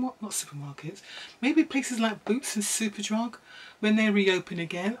not supermarkets, maybe places like Boots and Superdrug when they reopen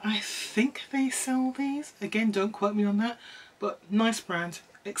again. I think they sell these. Again, don't quote me on that, but nice brand,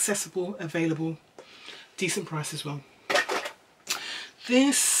 accessible, available, decent price as well.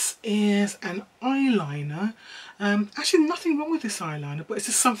 This is an eyeliner. Actually nothing wrong with this eyeliner, but it's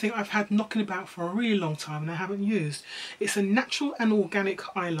just something I've had knocking about for a really long time and I haven't used. It's a natural and organic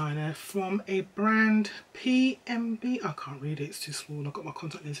eyeliner from a brand PMB. I can't read it, it's too small. I've got my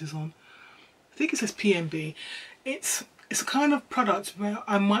contact lenses on. I think it says PMB. It's a kind of product where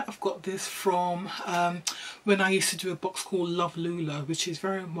I might have got this from when I used to do a box called Love Lula, which is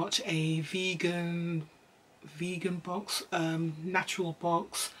very much a vegan box, natural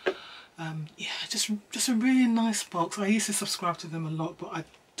box. Yeah, just a really nice box. I used to subscribe to them a lot, but I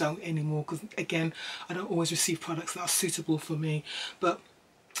don't anymore because again, I don't always receive products that are suitable for me. But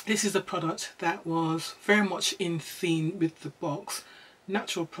this is a product that was very much in theme with the box.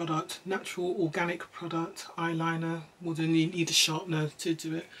 Natural product, natural organic product, eyeliner. Well, then you need a sharpener to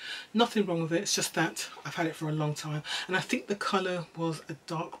do it. Nothing wrong with it, it's just that I've had it for a long time, and I think the colour was a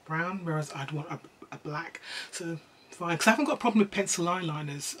dark brown, whereas I'd want a black. So fine, because I haven't got a problem with pencil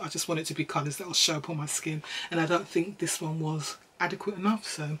eyeliners. I just want it to be colours that will show up on my skin, and I don't think this one was adequate enough,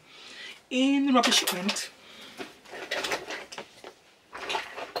 so in the rubbish it went.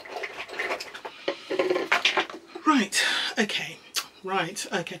 Right, okay, Right,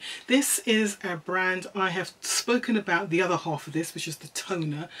 okay, this is a brand I have spoken about, the other half of this, which is the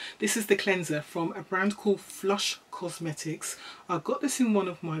toner. This is the cleanser from a brand called Flush Cosmetics. I got this in one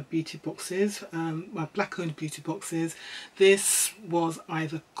of my beauty boxes, my black owned beauty boxes. This was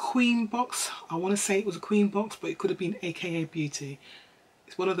either Kween box, I want to say it was a Kween box, but it could have been AKA Beauty.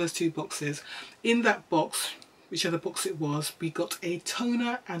 It's one of those two boxes. In that box, whichever box it was, we got a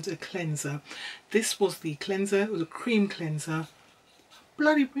toner and a cleanser. This was the cleanser, it was a cream cleanser.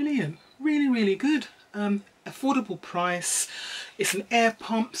 Bloody brilliant, really good. Affordable price. It's an air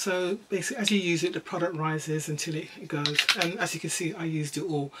pump, so basically as you use it the product rises until it goes, and as you can see I used it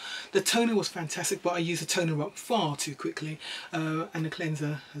all. The toner was fantastic, but I used the toner up far too quickly, and the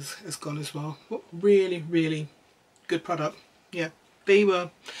cleanser has gone as well. But really good product. Yeah,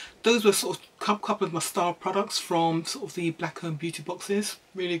 those were sort of a couple of my star products from sort of the black owned beauty boxes.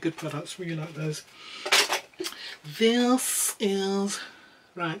 Really good products, really like those. This is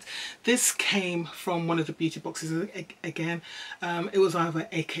right, this came from one of the beauty boxes again. It was either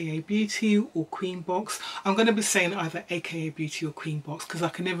AKA Beauty or Kween box. I'm going to be saying either AKA Beauty or Kween box because I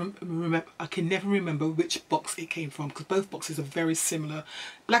can never remember which box it came from, because both boxes are very similar.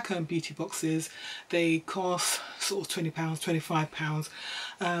 Black owned beauty boxes, they cost sort of £20,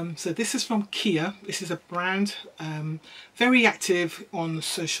 £25. So this is from Kia. This is a brand very active on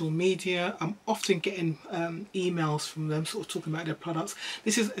social media. I'm often getting emails from them sort of talking about their products.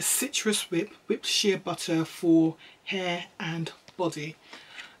 This is a citrus whipped shea butter for hair and body.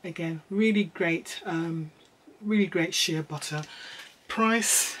 Again, really great shea butter.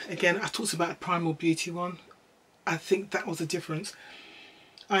 Price, again, I talked about a Primal Beauty one. I think that was a difference.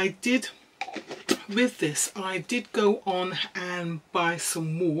 With this, I did go on and buy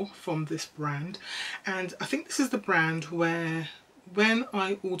some more from this brand, and I think this is the brand where when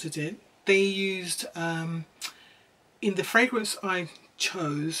I ordered it, they used, in the fragrance I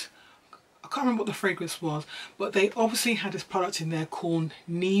chose, I can't remember what the fragrance was, but they obviously had this product in there called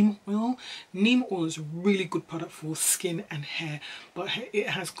neem oil. Neem oil is a really good product for skin and hair, but it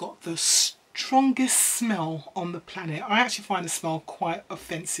has got the strongest smell on the planet. I actually find the smell quite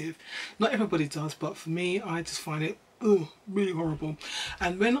offensive. Not everybody does, but for me, I just find it really horrible.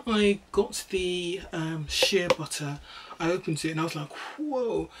 And when I got the shea butter, I opened it and I was like,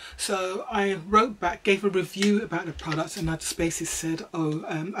 whoa. So I wrote back, gave a review about the product, and I just basically said,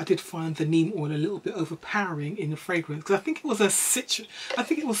 I did find the neem oil a little bit overpowering in the fragrance, because I think it was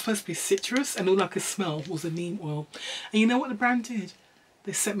supposed to be citrus, and all I could smell was the neem oil. And you know what the brand did?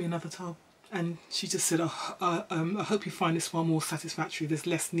 They sent me another tub. And she just said, I hope you find this one more satisfactory. There's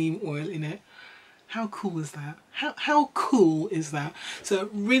less neem oil in it. How cool is that? How cool is that? So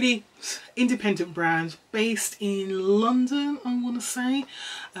really independent brand based in London, I want to say.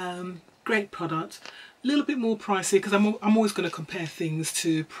 Great product. A little bit more pricey because I'm always going to compare things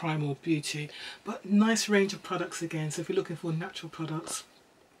to Primal Beauty. But nice range of products again. So if you're looking for natural products,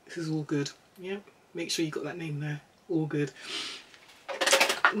 this is all good. Yeah, make sure you got that name there. All good.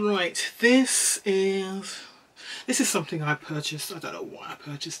 Right, this is something I purchased. I don't know why I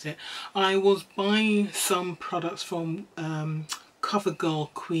purchased it. I was buying some products from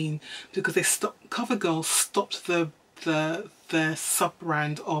CoverGirl Kween because CoverGirl stopped their sub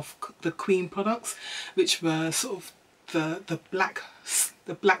brand of the Kween products, which were sort of the black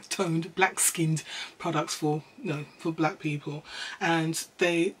toned, black skinned products for black people, and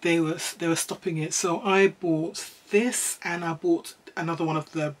they were stopping it. So I bought this, and I bought another one of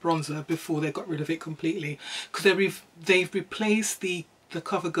the bronzer before they got rid of it completely, because they've replaced the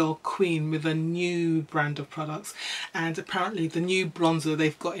CoverGirl Kween with a new brand of products, and apparently the new bronzer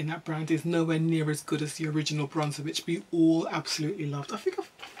they've got in that brand is nowhere near as good as the original bronzer, which we all absolutely loved. I think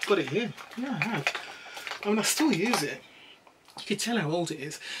I've got it here. Yeah, I have. I mean, I still use it. You can tell how old it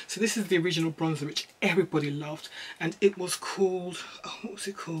is. So this is the original bronzer which everybody loved, and it was called, what was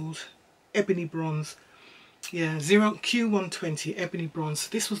it called? Ebony Bronze. Yeah, Q120 Ebony Bronze.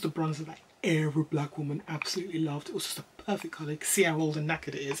 This was the bronzer that every black woman absolutely loved. It was just a perfect colour. You can see how old and knackered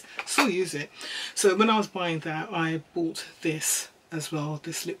it is. Still use it. So when I was buying that, I bought this as well,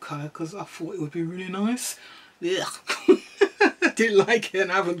 this lip colour, because I thought it would be really nice. Ugh. I didn't like it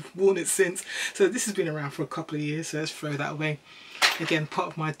and I haven't worn it since. So this has been around for a couple of years, so let's throw that away. Again, part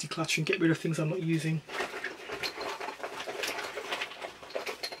of my decluttering, get rid of things I'm not using.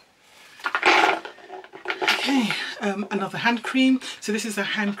 Okay, another hand cream. So this is a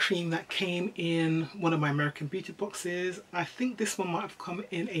hand cream that came in one of my American beauty boxes. I think this one might have come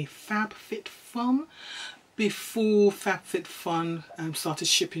in a FabFitFun before FabFitFun started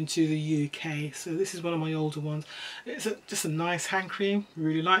shipping to the UK. So this is one of my older ones. It's just a nice hand cream.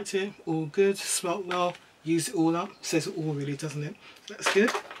 Really liked it. All good. Smelled well. use it all up. Says it all really, doesn't it? That's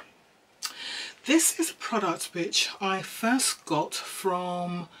good. This is a product which I first got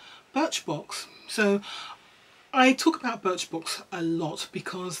from Birchbox. So I talk about Birchbox a lot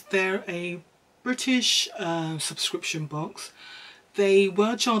because they're a British subscription box. They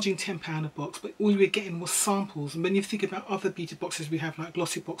were charging £10 a box, but all you were getting was samples. And when you think about other beauty boxes we have, like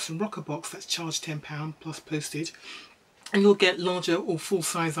Glossy Box and Rocker Box, that's charged £10 plus postage. And you'll get larger or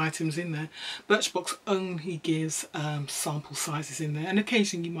full-size items in there. Birchbox only gives sample sizes in there, and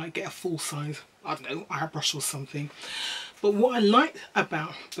occasionally you might get a full-size, I don't know, airbrush or something. But what I liked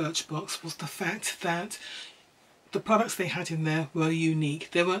about Birchbox was the fact that the products they had in there were unique.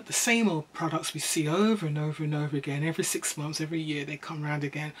 They weren't the same old products we see over and over and over again. Every 6 months, every year they come around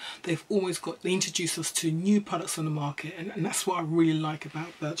again. They've always got, they introduce us to new products on the market, and that's what I really like about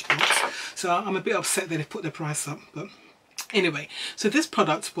Birchbox. So I'm a bit upset that they've put their price up, but anyway. So this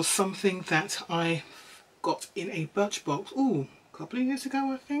product was something that I got in a Birchbox, a couple of years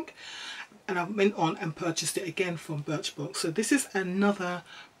ago I think, and I went on and purchased it again from Birchbox. So this is another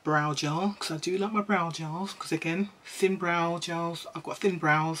brow gel, because I do like my brow gels, because again, thin brow gels, I've got thin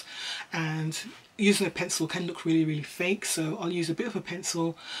brows, and using a pencil can look really, really fake, so I'll use a bit of a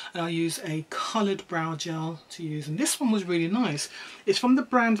pencil and I'll use a coloured brow gel to use. And this one was really nice. It's from the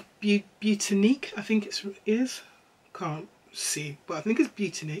brand Beautinique, I think it is, can't see, but I think it's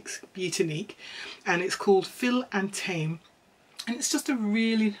Beautinique, and it's called Fill and Tame, and it's just a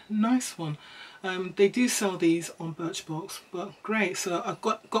really nice one. They do sell these on Birchbox, but great. So I've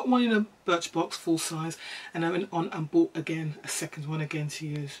got one in a Birchbox full size, and I went on and bought again a second one again to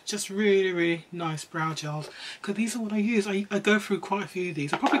use. Just really, really nice brow gels, because these are what I use. I go through quite a few of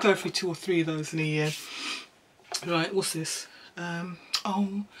these. I probably go through 2 or 3 of those in a year. Right, what's this?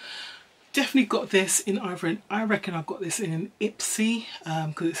 Definitely got this in either I reckon I've got this in an Ipsy,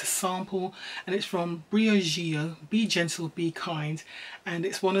 because it's a sample, and it's from Briogeo, Be Gentle, Be Kind, and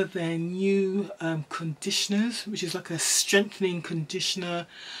it's one of their new conditioners, which is like a strengthening conditioner,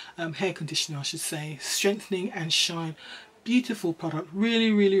 hair conditioner I should say, strengthening and shine. Beautiful product,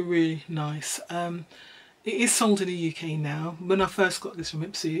 really, really, really nice. It is sold in the UK now. When I first got this from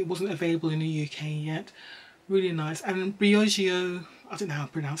Ipsy, it wasn't available in the UK yet. Really nice. And Briogeo, I don't know how I'm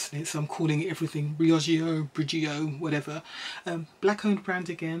pronouncing it, so I'm calling it everything. Briogeo, whatever. Black owned brand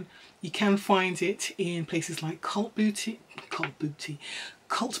again. You can find it in places like Cult Beauty,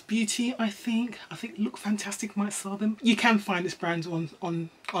 I think. Look Fantastic might sell them. You can find this brand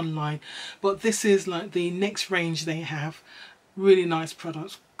online, but this is like the next range they have. Really nice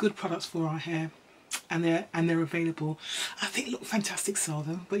products, good products for our hair. And they're available. I think Look Fantastic sell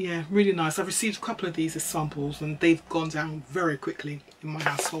them, but yeah, really nice. I've received a couple of these as samples, and they've gone down very quickly in my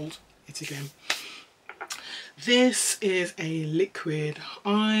household. Yet again, this is a liquid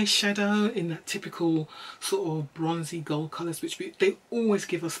eyeshadow in that typical sort of bronzy gold colours, which they always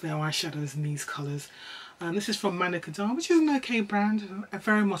give us their eyeshadows in these colours. This is from Manakadar, which is an okay brand,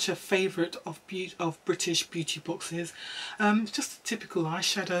 very much a favourite of British beauty boxes. Just a typical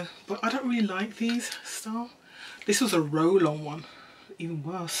eyeshadow, but I don't really like these style. This was a roll-on one, even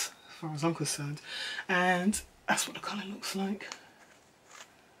worse as far as I'm concerned. And that's what the colour looks like.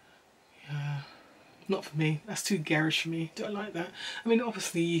 Yeah, not for me. That's too garish for me. Don't like that. I mean,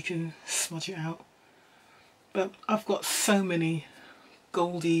 obviously you can smudge it out, but I've got so many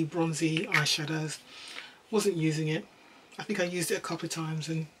goldy, bronzy eyeshadows. Wasn't using it. I think I used it a couple of times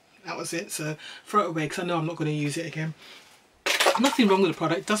and that was it, so throw it away because I know I'm not going to use it again. Nothing wrong with the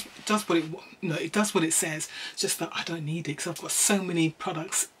product. It does what it does what it says. It's just that I don't need it because I've got so many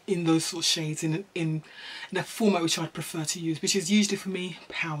products in those sort of shades in a format which I'd prefer to use, which is usually for me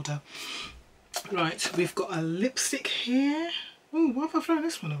powder. Right, we've got a lipstick here. Oh, why have I thrown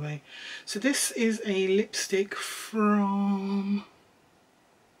this one away? So this is a lipstick from,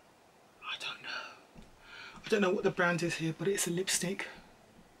 I don't know what the brand is here, but it's a lipstick.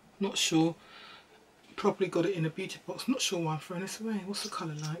 Not sure. Probably got it in a beauty box. I'm not sure why I'm throwing this away. What's the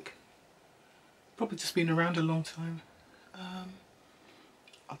colour like? Probably just been around a long time.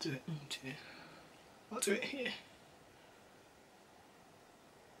 I'll do it. Oh dear. I'll do it here.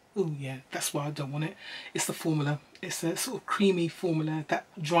 Oh yeah, that's why I don't want it. It's the formula. It's a sort of creamy formula that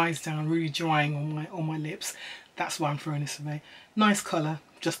dries down, really drying on my lips. That's why I'm throwing this away. Nice colour,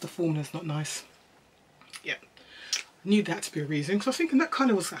 just the formula's not nice. Yeah, knew that to be a reason because I was thinking that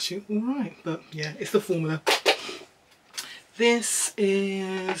colour was actually alright, but yeah, it's the formula. This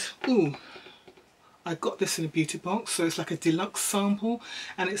is, I got this in a beauty box, so it's like a deluxe sample,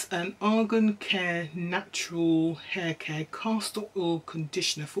 and it's an Argan Care Natural Hair Care Castor Oil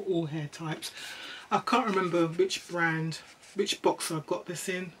Conditioner for all hair types. I can't remember which brand which box I've got this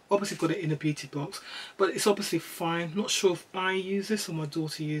in. Obviously got it in a beauty box, but it's obviously fine. Not sure if I use this or my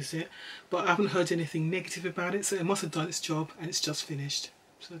daughter used it, but I haven't heard anything negative about it, so it must have done its job and it's just finished.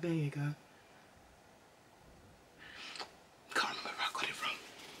 So there you go. Can't remember where I got it from.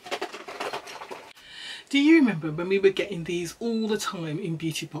 Do you remember when we were getting these all the time in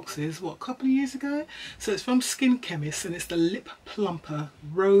beauty boxes, what, a couple of years ago? So it's from Skin Chemist and it's the Lip Plumper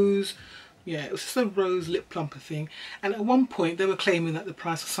Rose. Yeah, it was just a rose lip plumper thing, and at one point they were claiming that the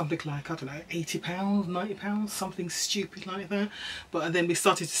price was something like, I don't know, £80, £90, something stupid like that. But then we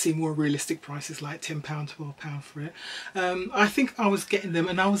started to see more realistic prices like £10, £12 for it. I think I was getting them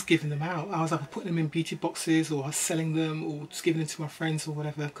and I was giving them out. I was either putting them in beauty boxes or I was selling them or just giving them to my friends or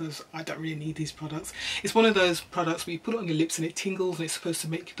whatever, because I don't really need these products. It's one of those products where you put it on your lips and it tingles and it's supposed to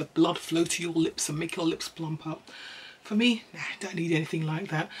make the blood flow to your lips and make your lips plump up. For me, nah, don't need anything like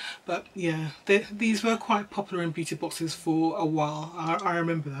that. But yeah, these were quite popular in beauty boxes for a while. I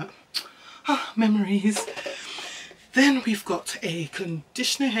remember that. Ah, memories. Then we've got a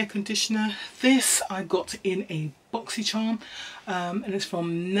conditioner, hair conditioner. This I got in a Boxycharm, and it's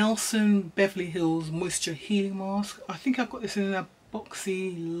from Nelson Beverly Hills Moisture Healing Mask. I think I've got this in a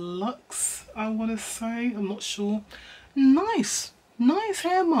Boxy Luxe, I want to say. I'm not sure. Nice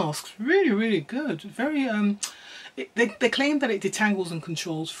hair masks. Really, really good. Very They claim that it detangles and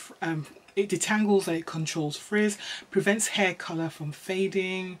controls it controls frizz, prevents hair colour from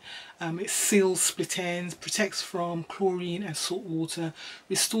fading, it seals split ends, protects from chlorine and salt water,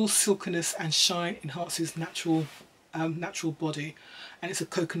 restores silkiness and shine, enhances natural body, and it's a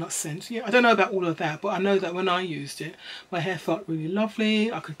coconut scent. Yeah, I don't know about all of that, but I know that when I used it, my hair felt really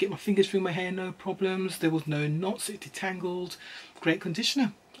lovely. I could get my fingers through my hair, no problems. There was no knots, it detangled. Great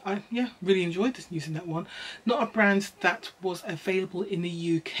conditioner. Yeah, really enjoyed using that one. Not a brand that was available in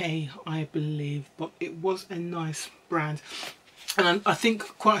the UK, I believe, but it was a nice brand. And I think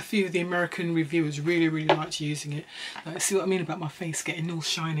quite a few of the American reviewers really, really liked using it. See what I mean about my face getting all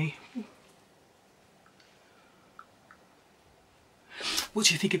shiny. What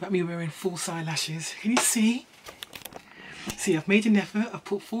do you think about me wearing false eyelashes? Can you see? See, I've made an effort. I've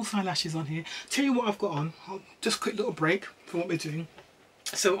put false eyelashes on here. Tell you what I've got on. Just a quick little break from what we're doing.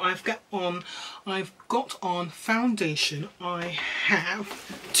 So I've got on foundation. I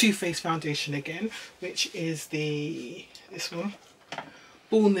have Too Faced foundation again, which is this one,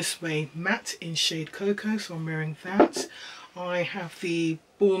 Born This Way matte in shade Cocoa. So I'm wearing that. I have the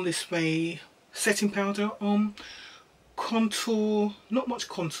Born This Way setting powder on. Contour, not much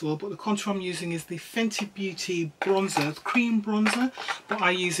contour, but the contour I'm using is the Fenty Beauty bronzer, cream bronzer, but I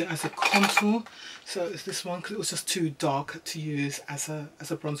use it as a contour. So it's this one because it was just too dark to use as a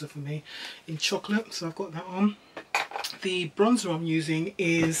bronzer for me, in chocolate. So I've got that on. The bronzer I'm using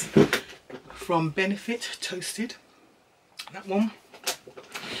is from Benefit Toasted, that one.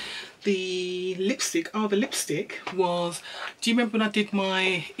 The lipstick, the lipstick was, do you remember when I did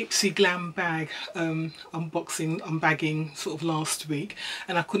my Ipsy Glam bag unbagging sort of last week,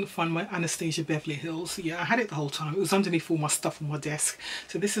 and I couldn't find my Anastasia Beverly Hills? Yeah, I had it the whole time. It was underneath all my stuff on my desk.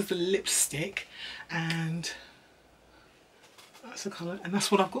 So this is the lipstick, and that's the colour, and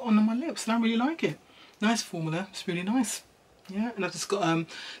that's what I've got on my lips, and I really like it. Nice formula, it's really nice. Yeah, and I've just got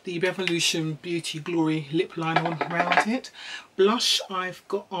the Revolution Beauty Glory lip liner on around it. Blush I've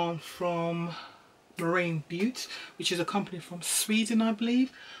got on from Moraine Beauty, which is a company from Sweden, I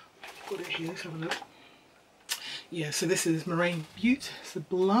believe. I've got it here, let's have a look. Yeah, so this is Moraine Beauty, it's the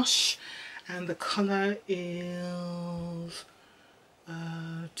blush, and the colour is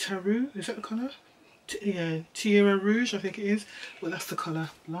Taru, is that the colour? Yeah, Tierra Rouge, I think it is. Well, that's the colour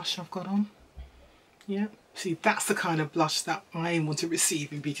blush I've got on. Yeah. See, that's the kind of blush that I want to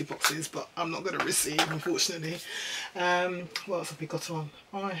receive in beauty boxes, but I'm not going to receive, unfortunately. What else have we got on?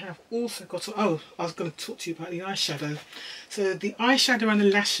 I have also got on, oh, I was going to talk to you about the eyeshadow. So the eyeshadow and the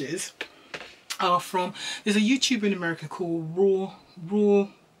lashes are from, there's a YouTuber in America called Raw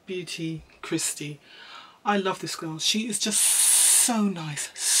Beauty Christie. I love this girl. She is just so nice,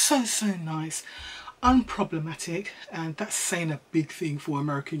 so nice. Unproblematic, and that's saying a big thing for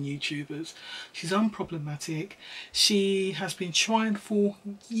American YouTubers. She's unproblematic. She has been trying for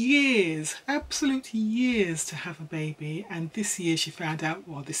years, absolute years, to have a baby, and this year she found out,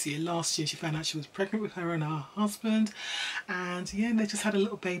 well, last year she found out she was pregnant with her and her husband, and yeah, they just had a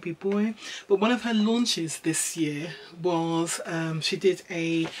little baby boy. But one of her launches this year was she did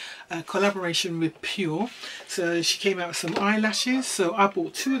a collaboration with Pure. So she came out with some eyelashes. So I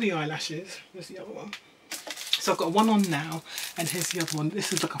bought two of the eyelashes. Where's the other one? So I've got one on now, and here's the other one.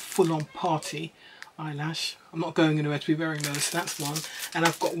 This is like a full-on party eyelash. I'm not going anywhere to be wearing those, so that's one. And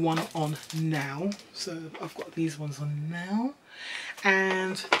I've got one on now, so I've got these ones on now.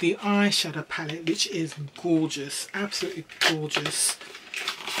 And the eyeshadow palette, which is gorgeous, absolutely gorgeous.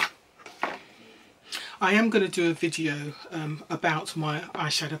 I am going to do a video about my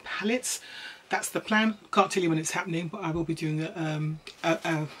eyeshadow palettes. That's the plan. Can't tell you when it's happening, but I will be doing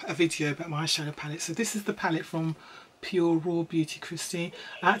a video about my eyeshadow palette. So this is the palette from Pure Raw Beauty Christie.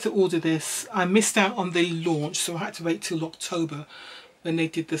 I had to order this. I missed out on the launch, so I had to wait till October when they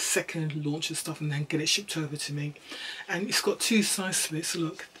did the second launch and stuff, and then get it shipped over to me. And it's got two sides to it. So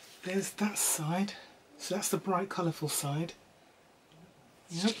look, there's that side. So that's the bright, colourful side.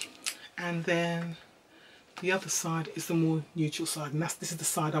 Yep. And then the other side is the more neutral side, and this is the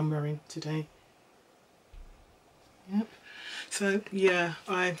side I'm wearing today. Yep. So yeah,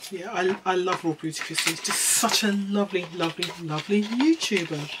 I love Raw Beauty Christie. It's just such a lovely, lovely, lovely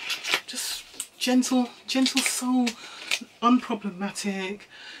YouTuber. Just gentle soul, unproblematic,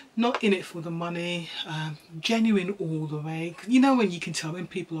 not in it for the money, genuine all the way. You know when you can tell when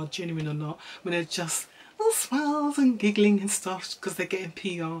people are genuine or not, when they're just all smiles and giggling and stuff because they're getting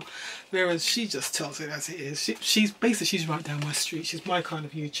PR, whereas she just tells it as it is. She's right down my street. She's my kind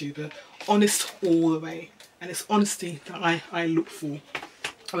of YouTuber, honest all the way. And it's honesty that I look for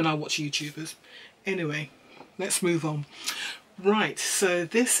when I watch YouTubers. Anyway, let's move on. Right, so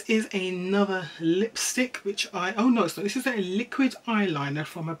this is another lipstick, which oh no, it's not. This is a liquid eyeliner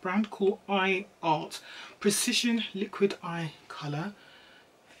from a brand called Eye Art. Precision Liquid Eye Colour.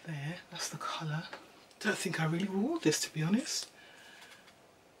 There, that's the colour. Don't think I really wore this, to be honest.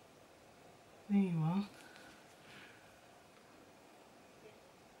 There you are.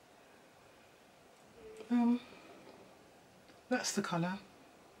 That's the colour.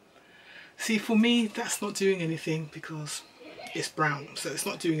 See, for me, that's not doing anything because it's brown, so it's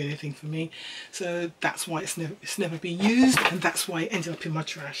not doing anything for me. So that's why it's never been used, and that's why it ended up in my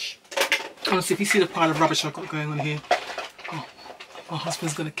trash. Honestly, if you see the pile of rubbish I've got going on here, oh, my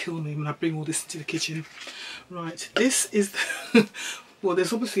husband's going to kill me when I bring all this into the kitchen. Right, this is the well,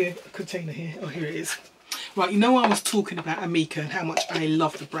 there's obviously a container here. Oh, here it is. Right, you know I was talking about Amika and how much I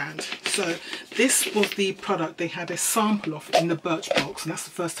love the brand. So this was the product they had a sample of in the Birch box, and that's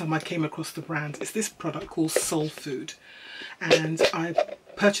the first time I came across the brand. It's this product called Soul Food, and I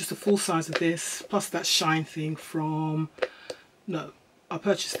purchased a full size of this plus that shine thing from I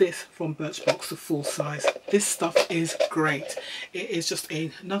purchased this from Birchbox, the full size. This stuff is great. It is just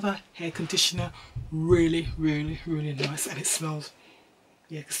another hair conditioner, really, really, really nice, and it smells.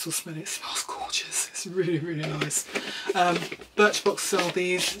 Yeah, I can still smell it. It smells gorgeous. It's really, really nice. Birchbox sell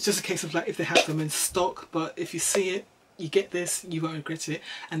these. It's just a case of like if they have them in stock, but if you see it, you get this, you won't regret it.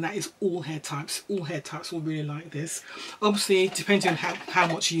 And that is all hair types. All hair types will really like this. Obviously, depending on how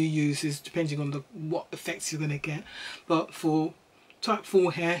much you use is depending on what effects you're going to get. But for type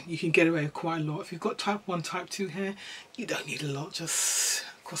 4 hair, you can get away with quite a lot. If you've got type 1, type 2 hair, you don't need a lot. Just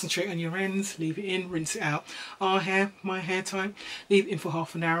concentrate on your ends, leave it in, rinse it out. Our hair, my hair type, leave it in for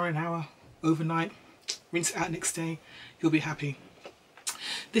half an hour, overnight, rinse it out next day, you'll be happy.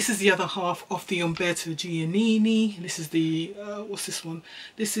 This is the other half of the Umberto Giannini. This is the, what's this one?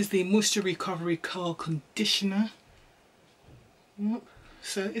 This is the Moisture Recovery Curl Conditioner. Yep.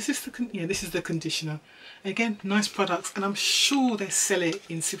 So is this the, yeah, this is the conditioner. Again, nice products, and I'm sure they sell it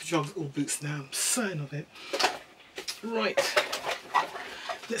in Superdrugs or Boots now. I'm certain of it. Right.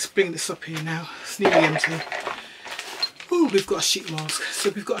 Let's bring this up here now. It's nearly empty. Oh, we've got a sheet mask. So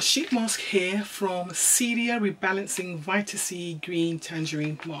we've got a sheet mask here from Celia Rebalancing Vita C Green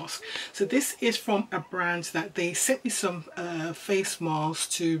Tangerine Mask. So this is from a brand that they sent me some face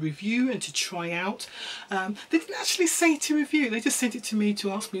masks to review and to try out. They didn't actually say to review. They just sent it to me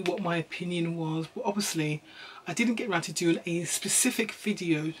to ask me what my opinion was. But obviously, I didn't get around to doing a specific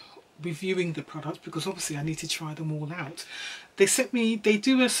video reviewing the products because obviously I need to try them all out. They sent me, they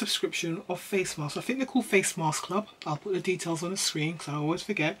do a subscription of face masks. I think they're called FaceMaskClub. I'll put the details on the screen because I always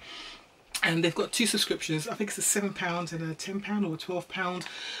forget. And they've got two subscriptions. I think it's a £7 and a £10 or a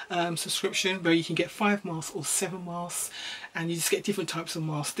 £12 subscription where you can get 5 masks or 7 masks, and you just get different types of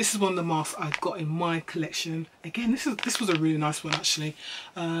masks. This is one of the masks I got in my collection. Again, this was a really nice one actually.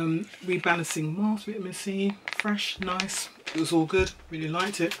 Rebalancing mask, vitamin C, fresh, nice. It was all good. Really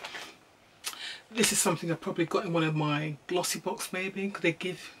liked it. This is something I probably got in one of my Glossy box maybe, because they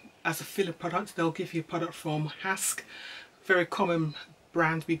give, as a filler product, they'll give you a product from Hask. Very common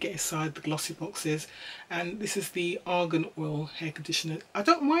brand we get inside the glossy boxes, and this is the Argan Oil hair conditioner. I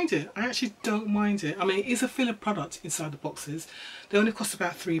don't mind it. I actually don't mind it. I mean, it is a filler product inside the boxes. They only cost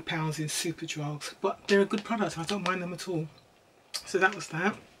about £3 in Superdrug, but they're a good product. I don't mind them at all. So that was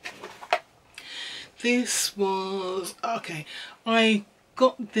that. This was, okay, I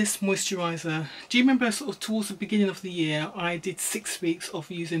got this moisturiser. Do you remember sort of towards the beginning of the year I did 6 weeks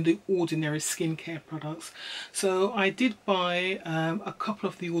of using the Ordinary skincare products? So I did buy a couple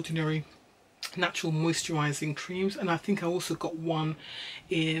of the Ordinary natural moisturising creams, and I think I also got one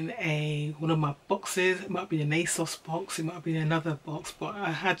in one of my boxes. It might be an ASOS box, it might be another box, but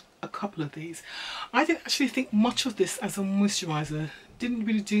I had a couple of these. I didn't actually think much of this as a moisturiser. Didn't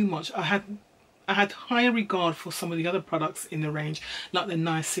really do much. I had higher regard for some of the other products in the range, like the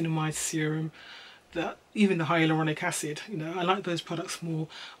niacinamide serum, even the hyaluronic acid. You know, I like those products more.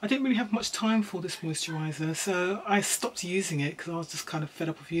 I didn't really have much time for this moisturiser, so I stopped using it because I was just kind of fed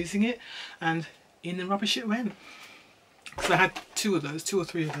up of using it, and in the rubbish it went. So I had 2 of those, 2 or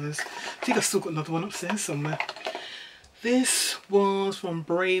 3 of those. I think I've still got another one upstairs somewhere. This was from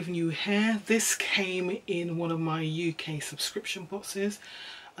Brave New Hair. This came in one of my UK subscription boxes.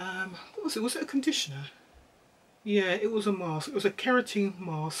 What was it? Was it a conditioner? Yeah, it was a mask. It was a keratin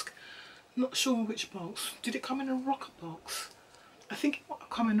mask. Not sure which box. Did it come in a rocker box? I think it might have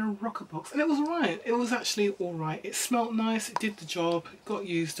come in a rocker box, and it was alright. It was actually alright. It smelled nice. It did the job. It got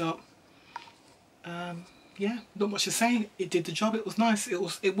used up. Yeah, not much to say. It did the job. It was nice.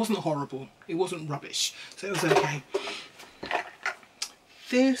 It wasn't horrible. It wasn't rubbish. So it was okay.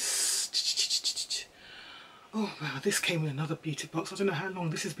 This, oh wow, this came in another beauty box. I don't know how long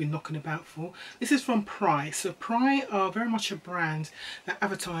this has been knocking about for. This is from Pry. So Pry are very much a brand that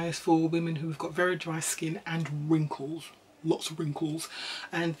advertise for women who've got very dry skin and wrinkles. Lots of wrinkles.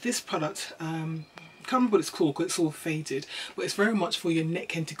 And this product, I can't remember what it's called because it's all faded, but it's very much for your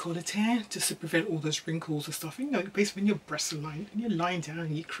neck and décolleté, just to prevent all those wrinkles and stuff. You know, basically when your breasts are lying, when you're lying down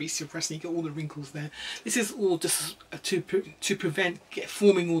and you crease your breasts and you get all the wrinkles there. This is all just to prevent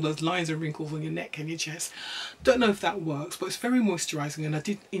forming all those lines and wrinkles on your neck and your chest. Don't know if that works, but it's very moisturising, and I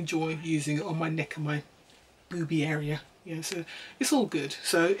did enjoy using it on my neck and my booby area. Yeah, so it's all good.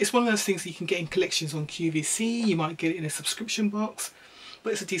 So it's one of those things that you can get in collections on QVC. You might get it in a subscription box,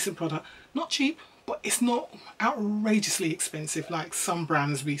 but it's a decent product. Not cheap, but it's not outrageously expensive like some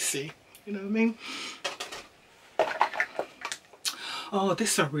brands we see. You know what I mean? Oh,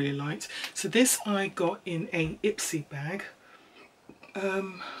 this I really liked. So this I got in a Ipsy bag.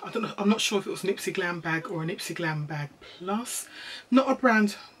 I don't know, I'm not sure if it was an Ipsy Glam bag or an Ipsy Glam bag plus. Not a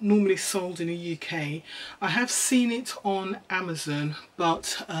brand normally sold in the UK. I have seen it on Amazon,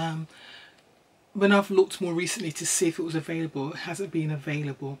 but when I've looked more recently to see if it was available, it hasn't been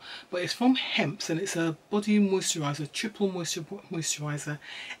available. But it's from Hempz, and it's a body moisturiser, triple moisturiser,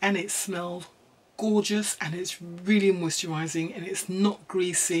 and it smells gorgeous, and it's really moisturising, and it's not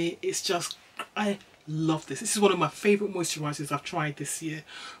greasy. It's just, I love this. This is one of my favourite moisturisers I've tried this year.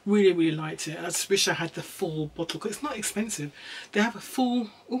 Really, really liked it. I just wish I had the full bottle because it's not expensive. They have a full,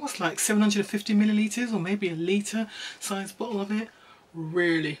 almost like 750 millilitres or maybe a litre size bottle of it.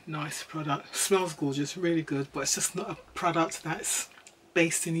 Really nice product. Smells gorgeous, really good, but it's just not a product that's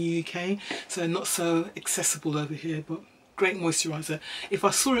based in the UK, so not so accessible over here, but great moisturiser. If I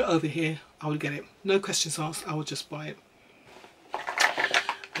saw it over here, I would get it. No questions asked, I would just buy it.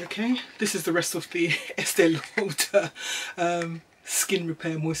 Okay, this is the rest of the Estee Lauder skin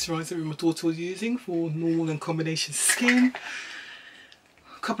repair moisturiser my daughter was using for normal and combination skin.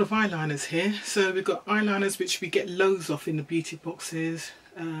 A couple of eyeliners here. So we've got eyeliners which we get loads of in the beauty boxes,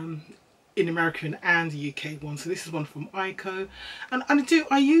 in American and the UK one. So this is one from Ico, and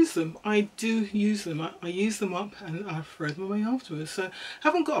I use them. I do use them. I use them up and I throw them away afterwards. So I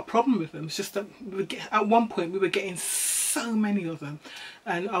haven't got a problem with them. It's just that at one point we were getting so many of them,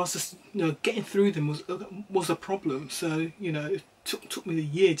 and I was just, you know, getting through them was a problem. So, you know, it took me a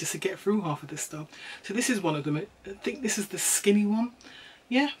year just to get through half of this stuff. So this is one of them. I think this is the skinny one.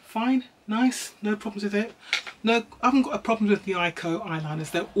 Yeah, fine, nice, no problems with it. No, I haven't got a problem with the Ico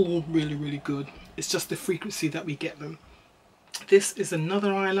eyeliners. They're all really, really good. It's just the frequency that we get them. This is another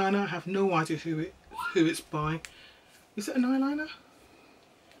eyeliner. I have no idea who it's by. Is it an eyeliner?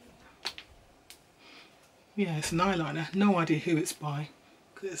 Yeah, it's an eyeliner. No idea who it's by,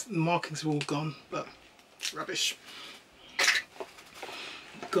 because the markings are all gone, but rubbish.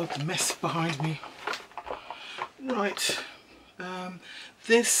 God, the mess behind me. Right.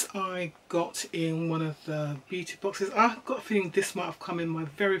 This I got in one of the beauty boxes. I've got a feeling this might have come in my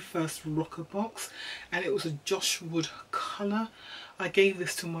very first rocker box, and it was a Josh Wood colour. I gave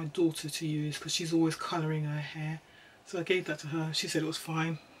this to my daughter to use because she's always colouring her hair. So I gave that to her. She said it was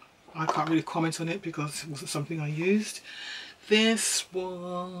fine. I can't really comment on it because it wasn't something I used. This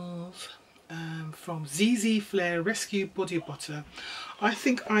was from ZeeZee Flair Rescue Body Butter. I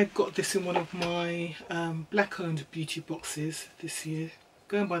think I got this in one of my black owned beauty boxes this year,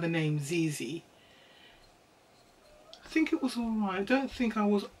 going by the name ZeeZee. I think it was alright. I don't think I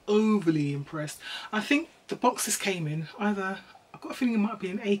was overly impressed. I think the boxes came in either, I've got a feeling it might be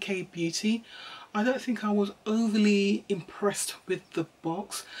an AK Beauty. I don't think I was overly impressed with the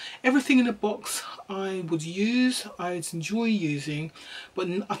box. Everything in the box I would use, I'd enjoy using, but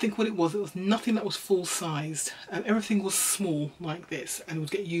I think what it was nothing that was full sized. Everything was small like this and it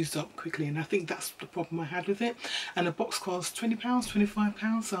would get used up quickly, and I think that's the problem I had with it. And the box cost £20,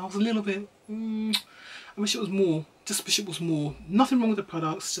 £25, so I was a little bit, I wish it was more, just wish it was more. Nothing wrong with the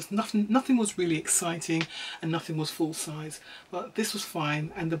products, just nothing was really exciting and nothing was full size. But this was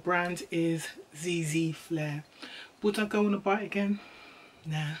fine, and the brand is ZeeZee Flair. Would I go on a buy it again?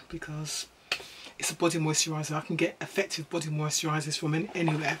 Nah, because it's a body moisturiser. I can get effective body moisturisers from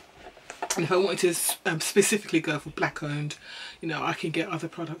anywhere. And if I wanted to specifically go for black owned, you know, I can get other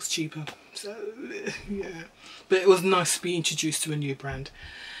products cheaper. So yeah, but it was nice to be introduced to a new brand.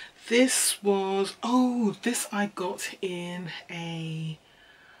 This was, oh, this I got in a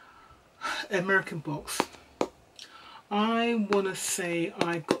American box. I want to say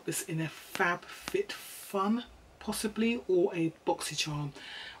I got this in a FabFitFun, possibly, or a Boxycharm.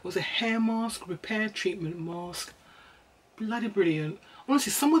 It was a hair mask, repair treatment mask. Bloody brilliant.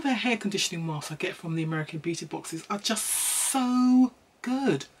 Honestly, some of their hair conditioning masks I get from the American beauty boxes are just so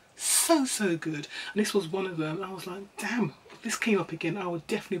good. So good. And this was one of them. I was like, damn, if this came up again, I would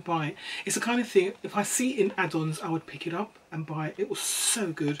definitely buy it. It's the kind of thing, if I see it in add-ons, I would pick it up and buy it. It was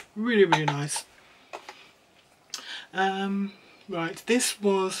so good. Really, really nice. Right, this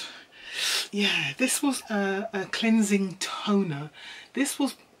was, yeah, this was a cleansing toner. This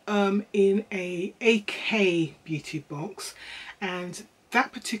was in a AK beauty box, and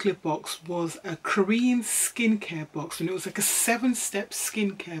that particular box was a Korean skincare box, and it was like a 7-step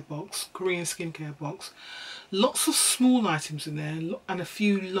skincare box, Korean skincare box. Lots of small items in there and a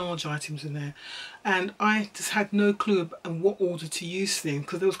few large items in there, and I just had no clue on what order to use things,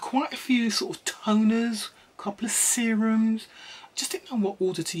 because there was quite a few sort of toners, a couple of serums. Just didn't know what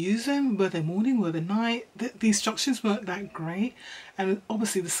order to use them. Were they morning, were they night? The instructions weren't that great, and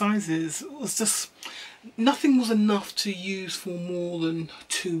obviously the sizes was just, nothing was enough to use for more than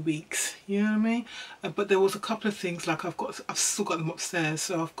 2 weeks, you know what I mean? But there was a couple of things, like I've still got them upstairs.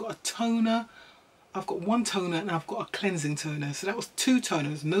 So I've got a toner, I've got one toner, and I've got a cleansing toner. So that was 2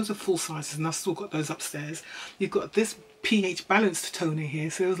 toners, and those are full sizes, and I've still got those upstairs. You've got this pH balanced toner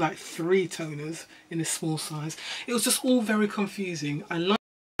here, so it was like 3 toners in a small size. It was just all very confusing. I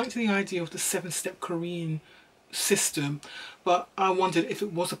liked the idea of the 7-step Korean system, but I wondered if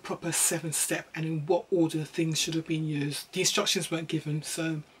it was a proper 7-step and in what order things should have been used. The instructions weren't given,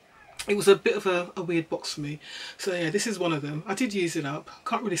 so it was a bit of a weird box for me. So yeah, this is one of them. I did use it up.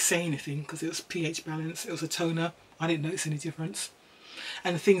 Can't really say anything because it was pH balanced. It was a toner. I didn't notice any difference.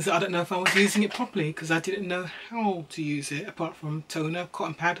 And the things that I don't know if I was using it properly, because I didn't know how to use it apart from toner,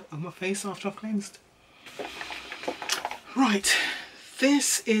 cotton pad on my face after I've cleansed. Right,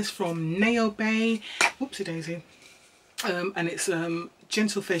 this is from Nail Bay, whoopsie daisy, and it's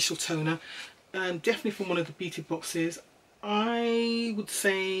gentle facial toner, definitely from one of the beauty boxes. I would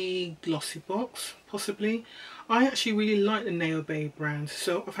say Glossy box, possibly. I actually really like the Nail Bay brand,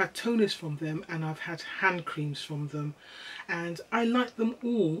 so I've had toners from them and I've had hand creams from them, and I like them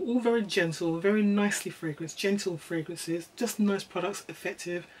all very gentle, very nicely fragranced, gentle fragrances, just nice products,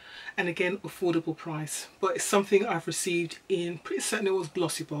 effective, and again affordable price. But it's something I've received in, pretty certain it was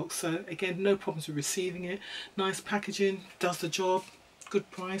Glossy box, so again no problems with receiving it. Nice packaging, does the job, good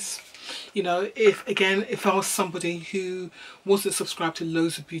price. You know, if I was somebody who wasn't subscribed to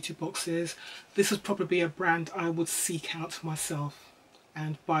loads of beauty boxes, this would probably be a brand I would seek out myself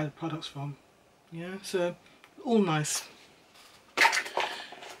and buy the products from. Yeah, so all nice.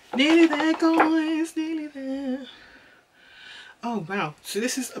 Nearly there, guys, nearly there. Oh wow, so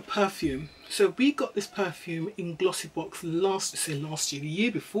this is a perfume. So we got this perfume in Glossy box last year, the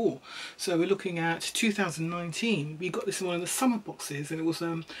year before. So we're looking at 2019. We got this in one of the summer boxes, and it was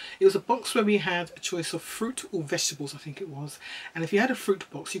a box where we had a choice of fruit or vegetables, I think it was. And if you had a fruit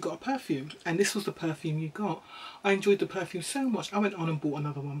box, you got a perfume, and this was the perfume you got. I enjoyed the perfume so much, I went on and bought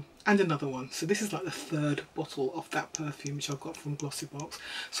another one and another one. So this is like the 3rd bottle of that perfume which I got from Glossy box.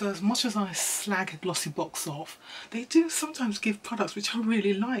 So as much as I slag Glossy box off, they do sometimes give products which I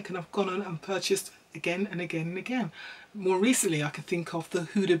really like, and I've gone on and purchased again and again and again. More recently, I can think of the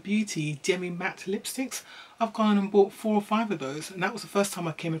Huda Beauty Demi Matte lipsticks. I've gone and bought 4 or 5 of those, and that was the first time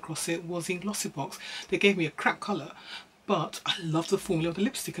I came across it, was in Glossy box. They gave me a crap colour, but I loved the formula of the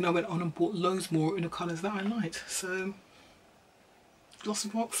lipstick, and I went on and bought loads more in the colours that I liked. So, Glossy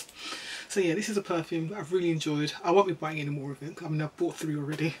box. So yeah, this is a perfume that I've really enjoyed. I won't be buying any more of it. I mean, I've bought 3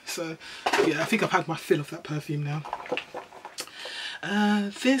 already. So yeah, I think I've had my fill of that perfume now.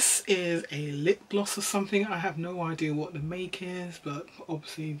 This is a lip gloss or something. I have no idea what the make is, but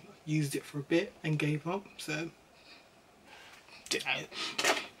obviously used it for a bit and gave up. So,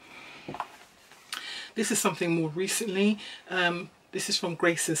 this is something more recently. This is from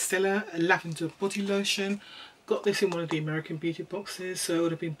Grace and Stella, a lavender body lotion. Got this in one of the American beauty boxes, so it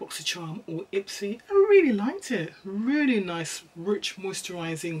would have been Boxycharm or Ipsy. I really liked it. Really nice, rich,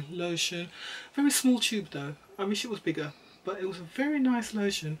 moisturising lotion. Very small tube though. I wish it was bigger, but it was a very nice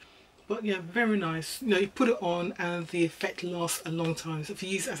lotion. But yeah, very nice. You know, you put it on and the effect lasts a long time. So if you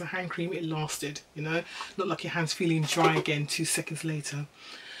use it as a hand cream, it lasted, you know. Not like your hands feeling dry again 2 seconds later.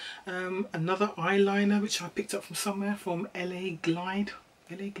 Another eyeliner which I picked up from somewhere, from LA Glide.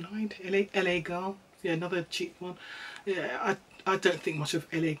 LA Girl. Yeah, another cheap one. Yeah, I don't think much of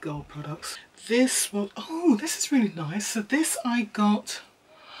LA Girl products. This one, oh, this is really nice. So this I got,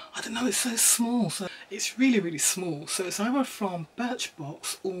 I don't know, it's so small. So it's really, really small. So it's either from Birch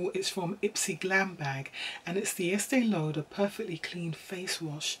box or it's from Ipsy Glam Bag. And it's the Estee Lauder Perfectly Clean Face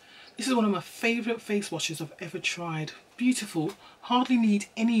Wash. This is one of my favourite face washes I've ever tried. Beautiful, hardly need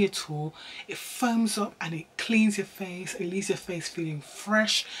any at all. It foams up and it cleans your face. It leaves your face feeling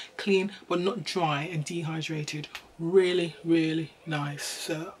fresh, clean, but not dry and dehydrated. Really, really nice.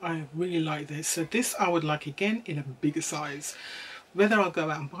 So I really like this. So this I would like again in a bigger size. Whether I'll go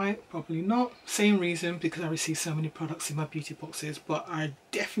out and buy it, probably not. Same reason, because I receive so many products in my beauty boxes, but I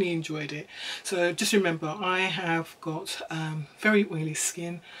definitely enjoyed it. So just remember, I have got very oily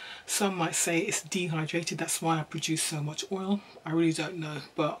skin. Some might say it's dehydrated, that's why I produce so much oil. I really don't know,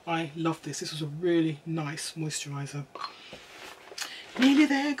 but I love this. This was a really nice moisturiser. Nearly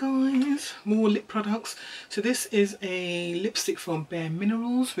there, guys. More lip products. So this is a lipstick from Bare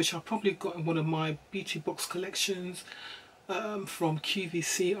Minerals, which I probably got in one of my beauty box collections. From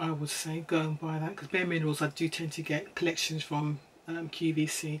QVC, I would say. Go and buy that, because Bare Minerals I do tend to get collections from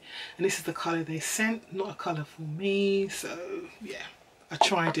QVC, and this is the colour they sent. Not a colour for me, so yeah, I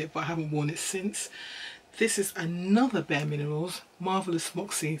tried it but I haven't worn it since. This is another Bare Minerals Marvellous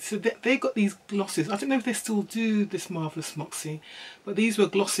Moxie. So they got these glosses. I don't know if they still do this Marvellous Moxie, but these were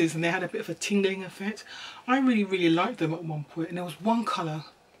glosses and they had a bit of a tingling effect. I really, really liked them at one point, and there was one colour,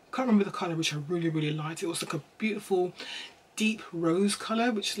 can't remember the colour, which I really, really liked. It was like a beautiful deep rose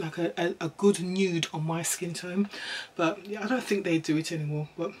colour, which is like a good nude on my skin tone. But yeah, I don't think they do it anymore,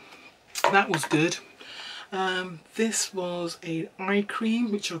 but that was good. This was an eye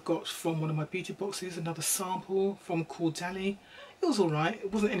cream which I got from one of my beauty boxes, another sample from Korres. It was alright,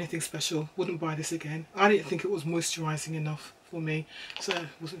 it wasn't anything special, wouldn't buy this again. I didn't think it was moisturising enough for me, so it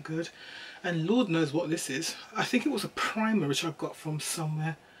wasn't good. And Lord knows what this is. I think it was a primer which I got from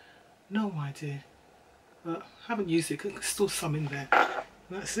somewhere, no idea. But I haven't used it because there's still some in there.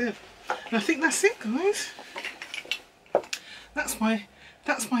 And that's it. And I think that's it, guys. That's my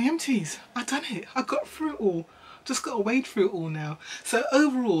empties. I done it. I got through it all. Just got to wade through it all now. So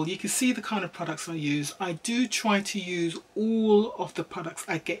overall, you can see the kind of products I use. I do try to use all of the products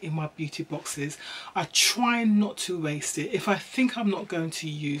I get in my beauty boxes. I try not to waste it. If I think I'm not going to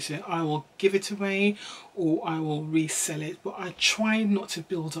use it, I will give it away or I will resell it. But I try not to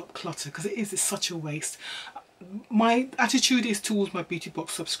build up clutter, because it's such a waste. My attitude is towards my beauty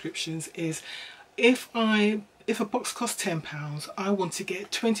box subscriptions is, if a box costs £10, I want to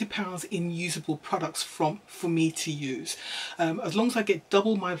get £20 in usable products for me to use. As long as I get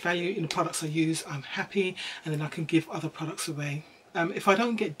double my value in the products I use, I'm happy, and then I can give other products away. If I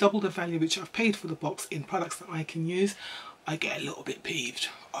don't get double the value which I've paid for the box in products that I can use, I get a little bit peeved.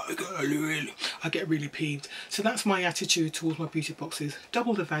 I get really peeved. So that's my attitude towards my beauty boxes.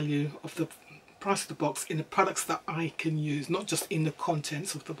 Double the value of the price of the box in the products that I can use, not just in the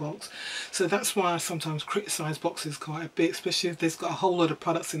contents of the box. So that's why I sometimes criticise boxes quite a bit, especially if there's got a whole load of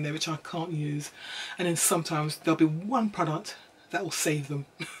products in there which I can't use, and then sometimes there'll be one product that will save them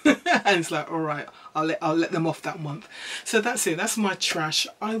and it's like, all right, I'll let them off that month. So that's it, that's my trash.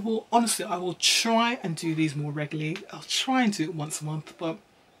 I will try and do these more regularly. I'll try and do it once a month, but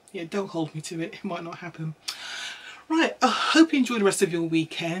yeah, don't hold me to it, it might not happen. Right, I hope you enjoy the rest of your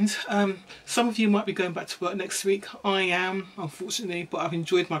weekend. Some of you might be going back to work next week. I am, unfortunately, but I've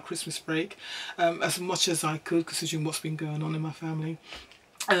enjoyed my Christmas break as much as I could, considering what's been going on in my family.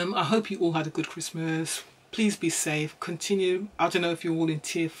 I hope you all had a good Christmas. Please be safe. Continue. I don't know if you're all in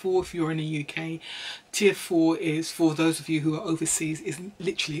tier 4, if you're in the UK. Tier 4 is, for those of you who are overseas, is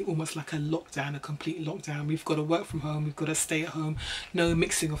literally almost like a lockdown, a complete lockdown. We've got to work from home, we've got to stay at home, no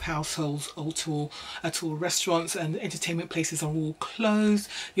mixing of households at all. Restaurants and entertainment places are all closed.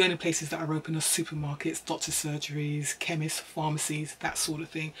 The only places that are open are supermarkets, doctor surgeries, chemists, pharmacies, that sort of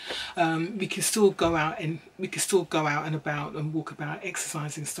thing. We can still go out and about and walk about,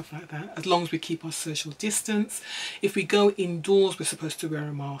 exercising, stuff like that, as long as we keep our social distance. If we go indoors, we're supposed to wear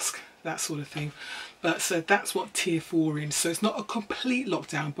a mask, that sort of thing. But so that's what tier 4 is. So it's not a complete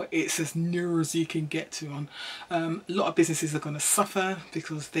lockdown, but it's as near as you can get to one. A lot of businesses are going to suffer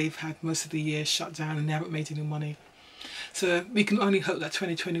because they've had most of the year shut down and they haven't made any money. So we can only hope that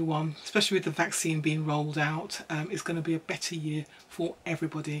 2021, especially with the vaccine being rolled out, is going to be a better year for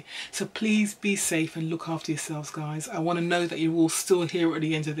everybody. So please be safe and look after yourselves, guys. I want to know that you're all still here at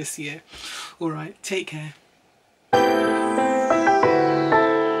the end of this year. All right, take care.